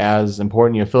be as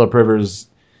important. Phillip Rivers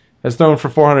has thrown for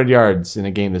 400 yards in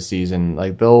a game this season.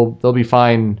 Like they'll be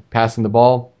fine passing the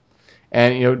ball,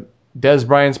 and Dez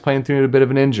Bryant's playing through a bit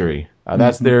of an injury.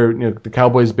 That's their the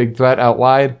Cowboys' big threat out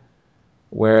wide.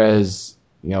 Whereas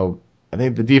I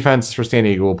think the defense for San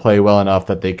Diego will play well enough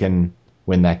that they can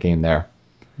win that game there.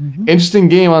 Mm-hmm. Interesting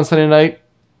game on Sunday night.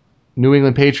 New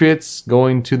England Patriots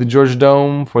going to the Georgia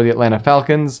Dome for the Atlanta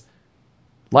Falcons.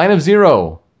 Line of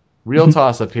 0. Real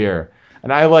toss-up here.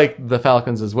 And I like the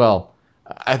Falcons as well.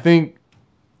 I think,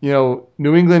 New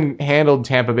England handled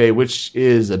Tampa Bay, which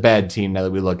is a bad team now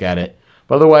that we look at it.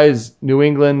 But otherwise, New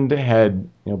England had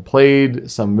played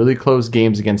some really close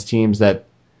games against teams that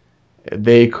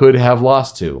they could have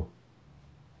lost to.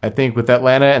 I think with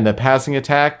Atlanta and the passing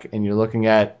attack, and you're looking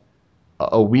at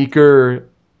a weaker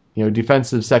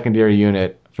defensive secondary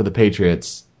unit for the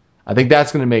Patriots, I think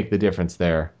that's going to make the difference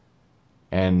there.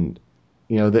 And,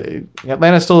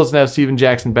 Atlanta still doesn't have Steven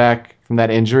Jackson back from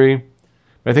that injury,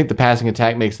 but I think the passing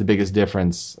attack makes the biggest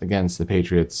difference against the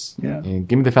Patriots. Yeah. And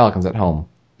give me the Falcons at home.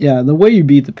 Yeah, the way you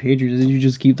beat the Patriots is you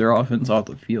just keep their offense off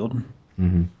the field.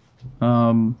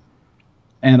 Mm-hmm.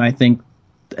 And I think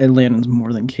Atlanta's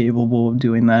more than capable of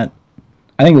doing that.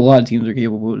 I think a lot of teams are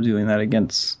capable of doing that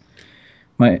against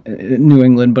New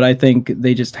England, but I think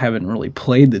they just haven't really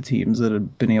played the teams that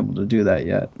have been able to do that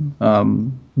yet.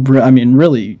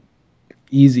 Really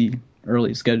easy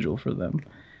early schedule for them.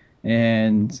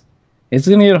 And it's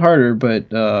going to get harder,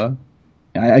 but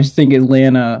I just think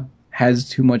Atlanta has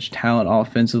too much talent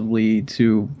offensively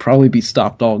to probably be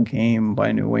stopped all game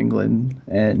by New England,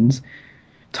 and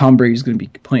Tom Brady's going to be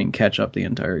playing catch-up the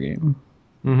entire game.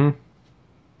 Mm-hmm.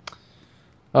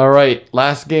 All right,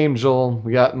 last game, Joel.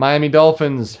 We got Miami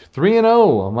Dolphins,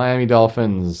 3-0. Miami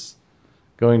Dolphins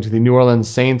going to the New Orleans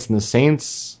Saints, and the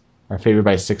Saints are favored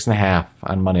by 6.5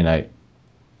 on Monday night.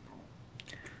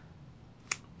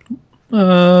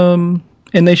 And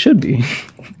they should be.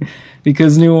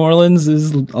 Because New Orleans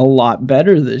is a lot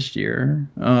better this year.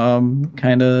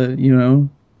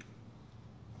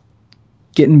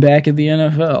 Getting back at the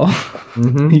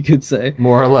NFL, you could say.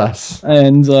 More or less.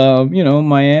 And,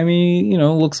 Miami,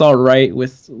 looks all right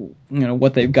with,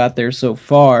 what they've got there so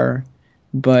far.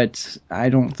 But I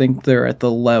don't think they're at the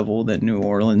level that New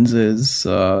Orleans is.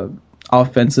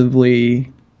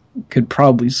 Offensively, could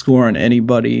probably score on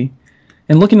anybody.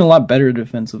 And looking a lot better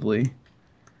defensively.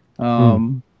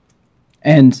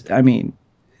 And,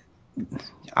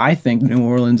 I think New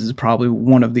Orleans is probably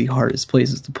one of the hardest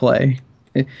places to play.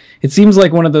 It seems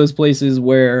like one of those places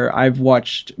where I've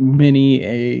watched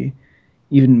even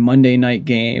Monday night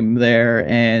game there,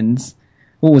 and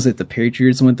what was it? The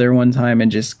Patriots went there one time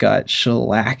and just got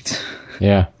shellacked.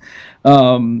 Yeah.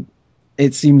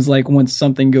 It seems like once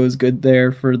something goes good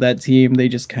there for that team, they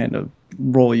just kind of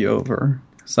roll you over.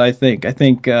 So I think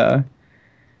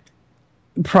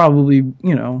probably,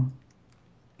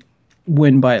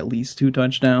 win by at least 2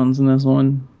 touchdowns in this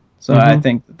one. So I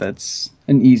think that's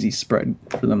an easy spread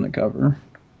for them to cover.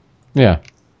 Yeah.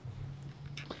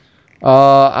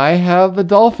 I have the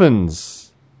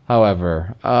Dolphins,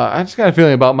 however. I just got a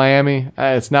feeling about Miami.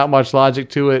 It's not much logic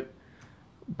to it,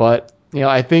 but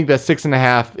I think that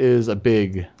 6.5 is a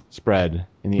big spread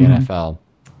in the NFL.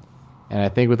 And I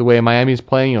think with the way Miami's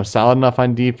playing, solid enough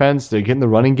on defense, they're getting the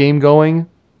running game going,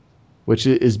 which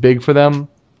is big for them.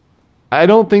 I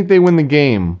don't think they win the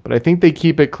game, but I think they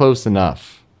keep it close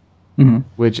enough.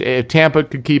 Which, if Tampa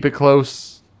could keep it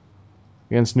close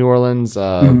against New Orleans,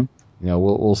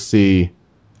 we'll see.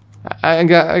 I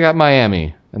got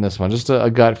Miami in this one. Just a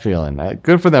gut feeling.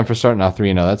 Good for them for starting off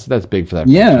 3-0. That's big for that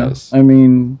Yeah, franchise. I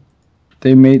mean,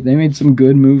 they made some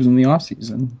good moves in the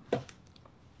offseason.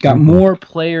 Got more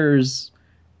players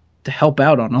to help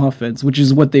out on offense, which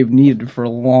is what they've needed for a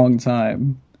long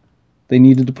time. They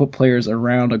needed to put players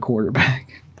around a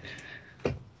quarterback.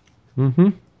 Mm-hmm.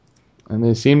 And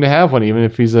they seem to have one, even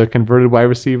if he's a converted wide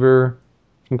receiver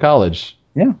from college.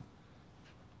 Yeah.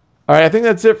 All right, I think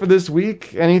that's it for this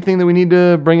week. Anything that we need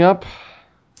to bring up?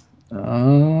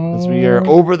 As we are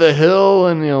over the hill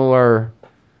and our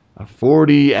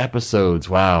 40 episodes.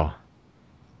 Wow.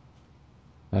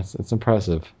 That's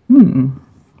impressive.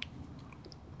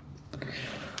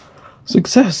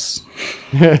 Success.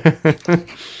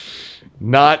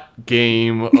 Not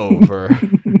game over.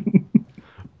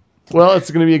 Well,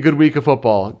 it's going to be a good week of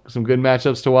football. Some good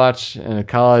matchups to watch in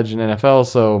college and NFL,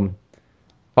 so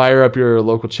fire up your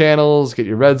local channels, get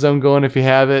your red zone going if you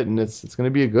have it, and it's going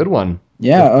to be a good one.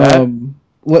 Yeah,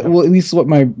 well, at least what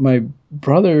my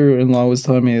brother-in-law was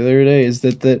telling me the other day is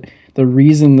that the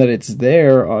reason that it's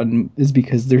there is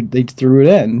because they threw it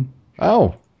in.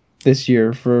 Oh. This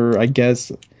year for, I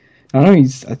guess, I don't know,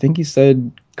 I think he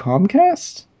said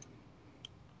Comcast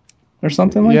or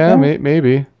something like that. Yeah,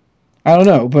 maybe. I don't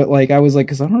know, but I was like,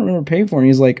 because I don't remember paying for it. And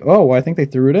he's like, oh, I think they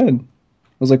threw it in.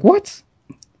 I was like, what?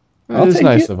 It is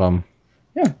nice of them.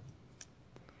 Yeah.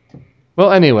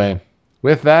 Well, anyway,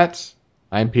 with that,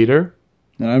 I'm Peter.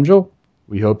 And I'm Joel.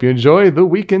 We hope you enjoy the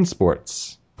week in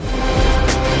sports.